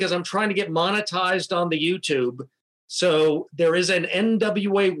people, because I'm trying to get monetized on the YouTube. So there is an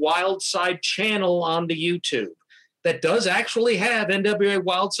NWA Wildside channel on the YouTube that does actually have NWA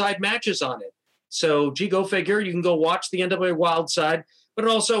Wildside matches on it. So, go figure. You can go watch the NWA Wildside, but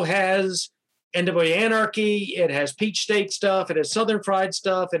it also has NWA Anarchy. It has Peach State stuff. It has Southern Fried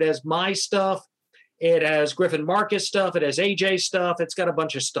stuff. It has my stuff. It has Griffin Marcus stuff. It has AJ stuff. It's got a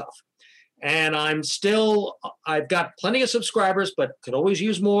bunch of stuff. And I've got plenty of subscribers, but could always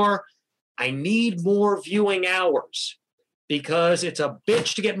use more. I need more viewing hours because it's a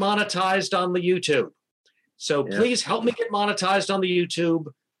bitch to get monetized on the YouTube. So please help me get monetized on the YouTube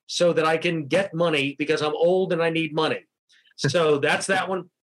so that I can get money, because I'm old and I need money. So that's that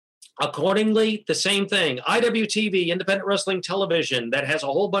one. Accordingly, the same thing. IWTV, Independent Wrestling Television, that has a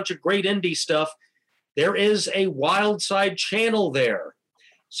whole bunch of great indie stuff. There is a Wildside channel there.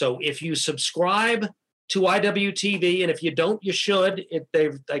 So if you subscribe to IWTV, and if you don't, you should.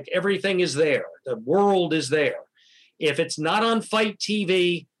 Everything is there. The world is there. If it's not on Fight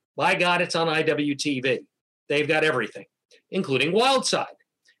TV, by God, it's on IWTV. They've got everything, including Wildside.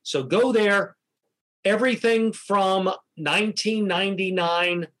 So go there. Everything from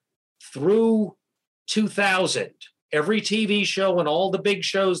 1999 through 2000, every TV show and all the big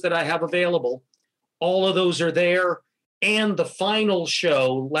shows that I have available, all of those are there. And the final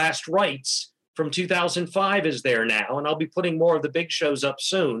show, Last Rites, from 2005 is there now. And I'll be putting more of the big shows up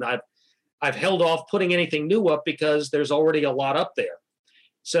soon. I've held off putting anything new up because there's already a lot up there.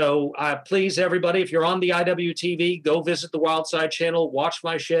 So please, everybody, if you're on the IWTV, go visit the Wildside channel, watch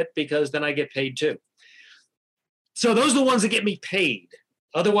my shit, because then I get paid too. So those are the ones that get me paid.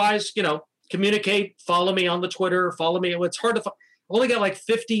 Otherwise, communicate, follow me on the Twitter, follow me. It's hard to I've only got like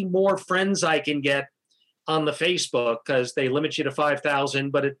 50 more friends I can get on the Facebook because they limit you to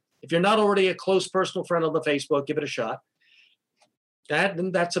 5,000. But if you're not already a close personal friend on the Facebook, give it a shot.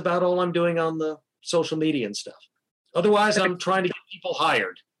 That's about all I'm doing on the social media and stuff. Otherwise, I'm trying to get people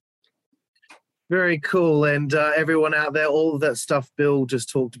hired. Very cool. And everyone out there, all of that stuff Bill just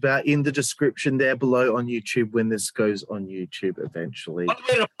talked about in the description there below on YouTube when this goes on YouTube eventually.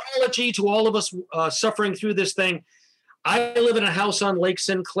 An apology to all of us suffering through this thing. I live in a house on Lake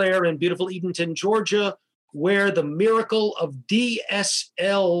Sinclair in beautiful Edenton, Georgia, where the miracle of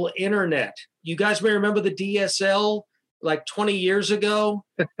DSL internet. You guys may remember the DSL like 20 years ago.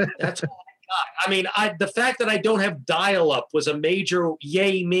 That's all I got. I mean, the fact that I don't have dial-up was a major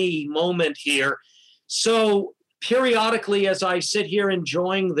yay me moment here. So periodically, as I sit here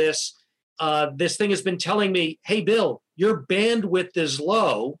enjoying this, this thing has been telling me, hey, Bill, your bandwidth is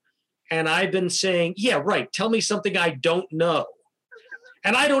low. And I've been saying, yeah, right, tell me something I don't know.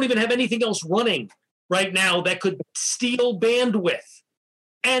 And I don't even have anything else running right now that could steal bandwidth.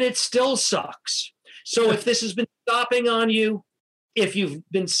 And it still sucks. So if this has been stopping on you, if you've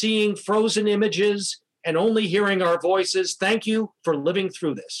been seeing frozen images and only hearing our voices, thank you for living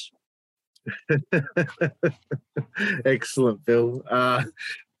through this. Excellent, Bill.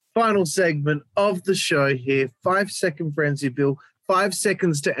 Final segment of the show here. 5-second frenzy, Bill. 5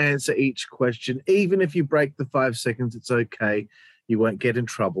 seconds to answer each question. Even if you break the 5 seconds, it's okay. You won't get in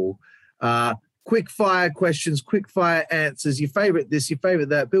trouble. Quick fire questions, quick fire answers. Your favorite this, your favorite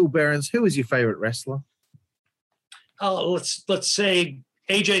that. Bill Behrens, who is your favorite wrestler? Let's say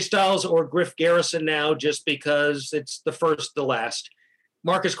AJ Styles or Griff Garrison now, just because it's the first, the last.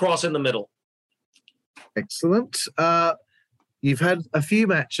 Marcus Cross in the middle. Excellent. You've had a few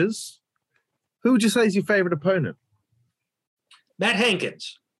matches. Who would you say is your favorite opponent? Matt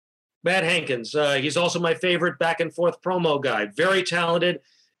Hankins. Matt Hankins. He's also my favorite back and forth promo guy. Very talented.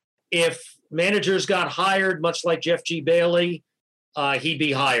 If managers got hired, much like Jeff G. Bailey, he'd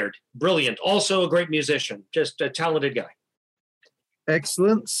be hired. Brilliant. Also a great musician. Just a talented guy.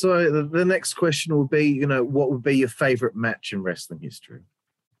 Excellent. So the next question will be, what would be your favorite match in wrestling history?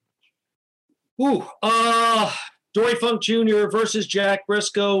 Dory Funk Jr. versus Jack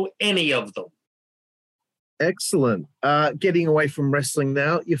Briscoe, any of them. Excellent. Getting away from wrestling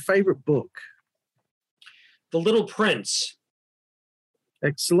now, your favorite book? The Little Prince.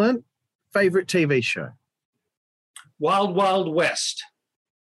 Excellent. Favorite TV show? Wild Wild West.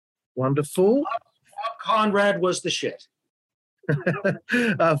 Wonderful. Bob Conrad was the shit.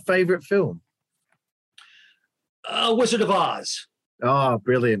 Favorite film? Wizard of Oz. Oh,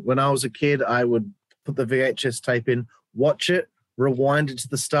 brilliant. When I was a kid, I would put the VHS tape in, watch it, rewind it to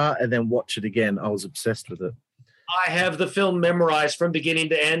the start, and then watch it again. I was obsessed with it. I have the film memorized from beginning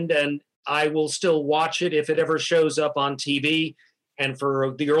to end, and I will still watch it if it ever shows up on TV. And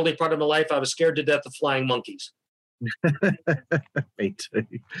for the early part of my life, I was scared to death of flying monkeys. Me too.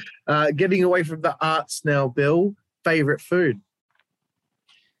 Getting away from the arts now, Bill. Favorite food?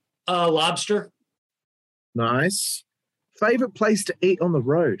 Lobster. Nice. Favorite place to eat on the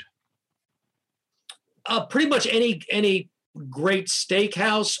road? Pretty much any great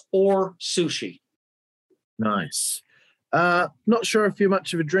steakhouse or sushi. Nice. Not sure if you're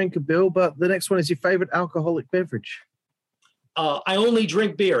much of a drinker, Bill, but the next one is your favorite alcoholic beverage. I only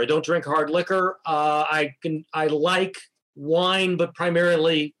drink beer. I don't drink hard liquor. I like wine, but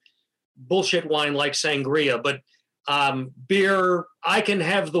primarily bullshit wine like sangria. But beer, I can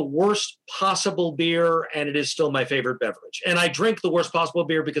have the worst possible beer, and it is still my favorite beverage. And I drink the worst possible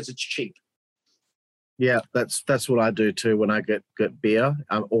beer because it's cheap. Yeah, that's what I do too. When I get beer,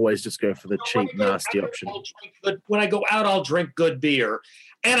 I always just go for the cheap, nasty option. When I go out, I'll drink good beer.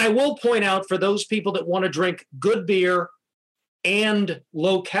 And I will point out, for those people that want to drink good beer and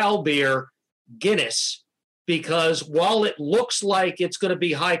low-cal beer, Guinness, because while it looks like it's going to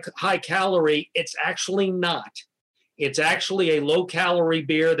be high calorie, it's actually not. It's actually a low-calorie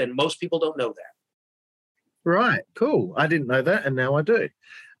beer, that most people don't know that. Right, cool. I didn't know that, and now I do.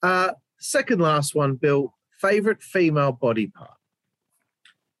 Second last one, Bill. Favorite female body part?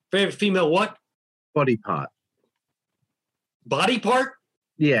 Favorite female what? Body part. Body part?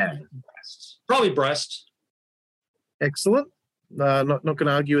 Yeah. Breasts. Probably breasts. Excellent. Not going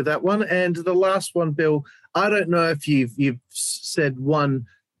to argue with that one. And the last one, Bill, I don't know if you've said one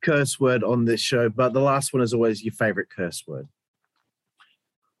curse word on this show, but the last one is always your favorite curse word.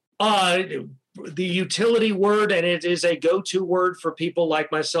 The utility word, and it is a go-to word for people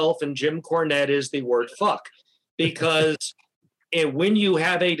like myself and Jim Cornette, is the word fuck. Because when you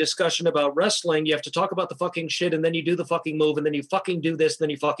have a discussion about wrestling, you have to talk about the fucking shit, and then you do the fucking move, and then you fucking do this, and then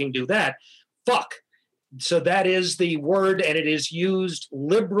you fucking do that. Fuck. So that is the word, and it is used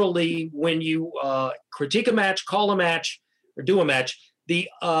liberally when you critique a match, call a match, or do a match.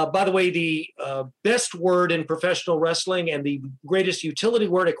 By the way, the best word in professional wrestling and the greatest utility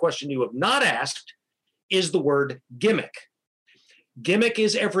word, a question you have not asked, is the word gimmick. Gimmick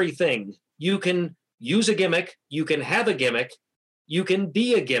is everything. You can use a gimmick. You can have a gimmick. You can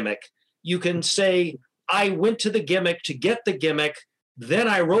be a gimmick. You can say, I went to the gimmick to get the gimmick. Then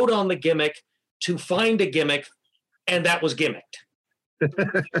I wrote on the gimmick to find a gimmick, and that was gimmicked.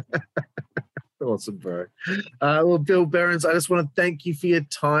 Awesome, bro. Well, Bill Behrens, I just want to thank you for your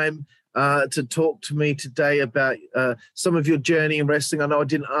time to talk to me today about some of your journey in wrestling. I know I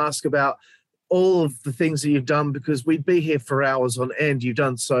didn't ask about all of the things that you've done, because we'd be here for hours on end. You've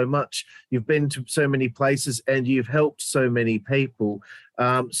done so much. You've been to so many places, and you've helped so many people.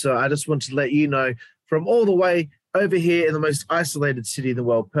 So I just want to let you know, from all the way over here in the most isolated city in the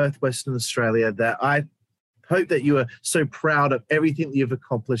world, Perth, Western Australia, that I hope that you are so proud of everything that you've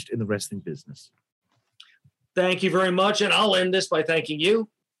accomplished in the wrestling business. Thank you very much. And I'll end this by thanking you.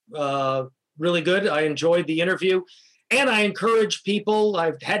 Really good. I enjoyed the interview. And I encourage people,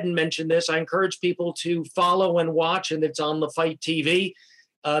 I hadn't mentioned this, I encourage people to follow and watch, and it's on the Fight TV,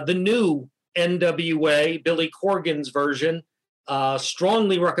 the new NWA, Billy Corgan's version.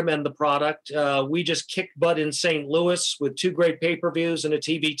 Strongly recommend the product. We just kicked butt in St. Louis with 2 great pay-per-views and a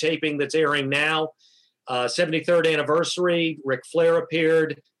TV taping that's airing now. 73rd anniversary, Ric Flair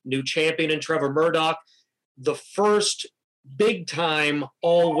appeared, new champion in Trevor Murdoch. The first big-time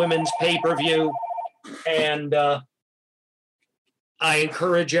all-women's pay-per-view. And I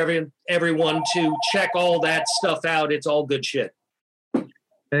encourage everyone to check all that stuff out. It's all good shit.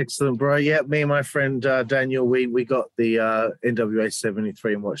 Excellent, bro. Yeah, me and my friend Daniel, we got the NWA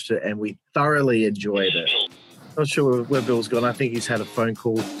 73 and watched it, and we thoroughly enjoyed it. Not sure where Bill's gone. I think he's had a phone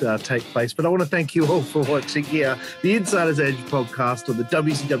call take place. But I want to thank you all for watching here, the Insider's Edge podcast on the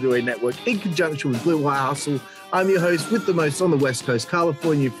WCWA Network in conjunction with Blue White Hustle. I'm your host with the most on the West Coast,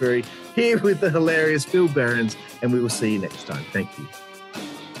 California Fury, here with the hilarious Bill Behrens, and we will see you next time. Thank you.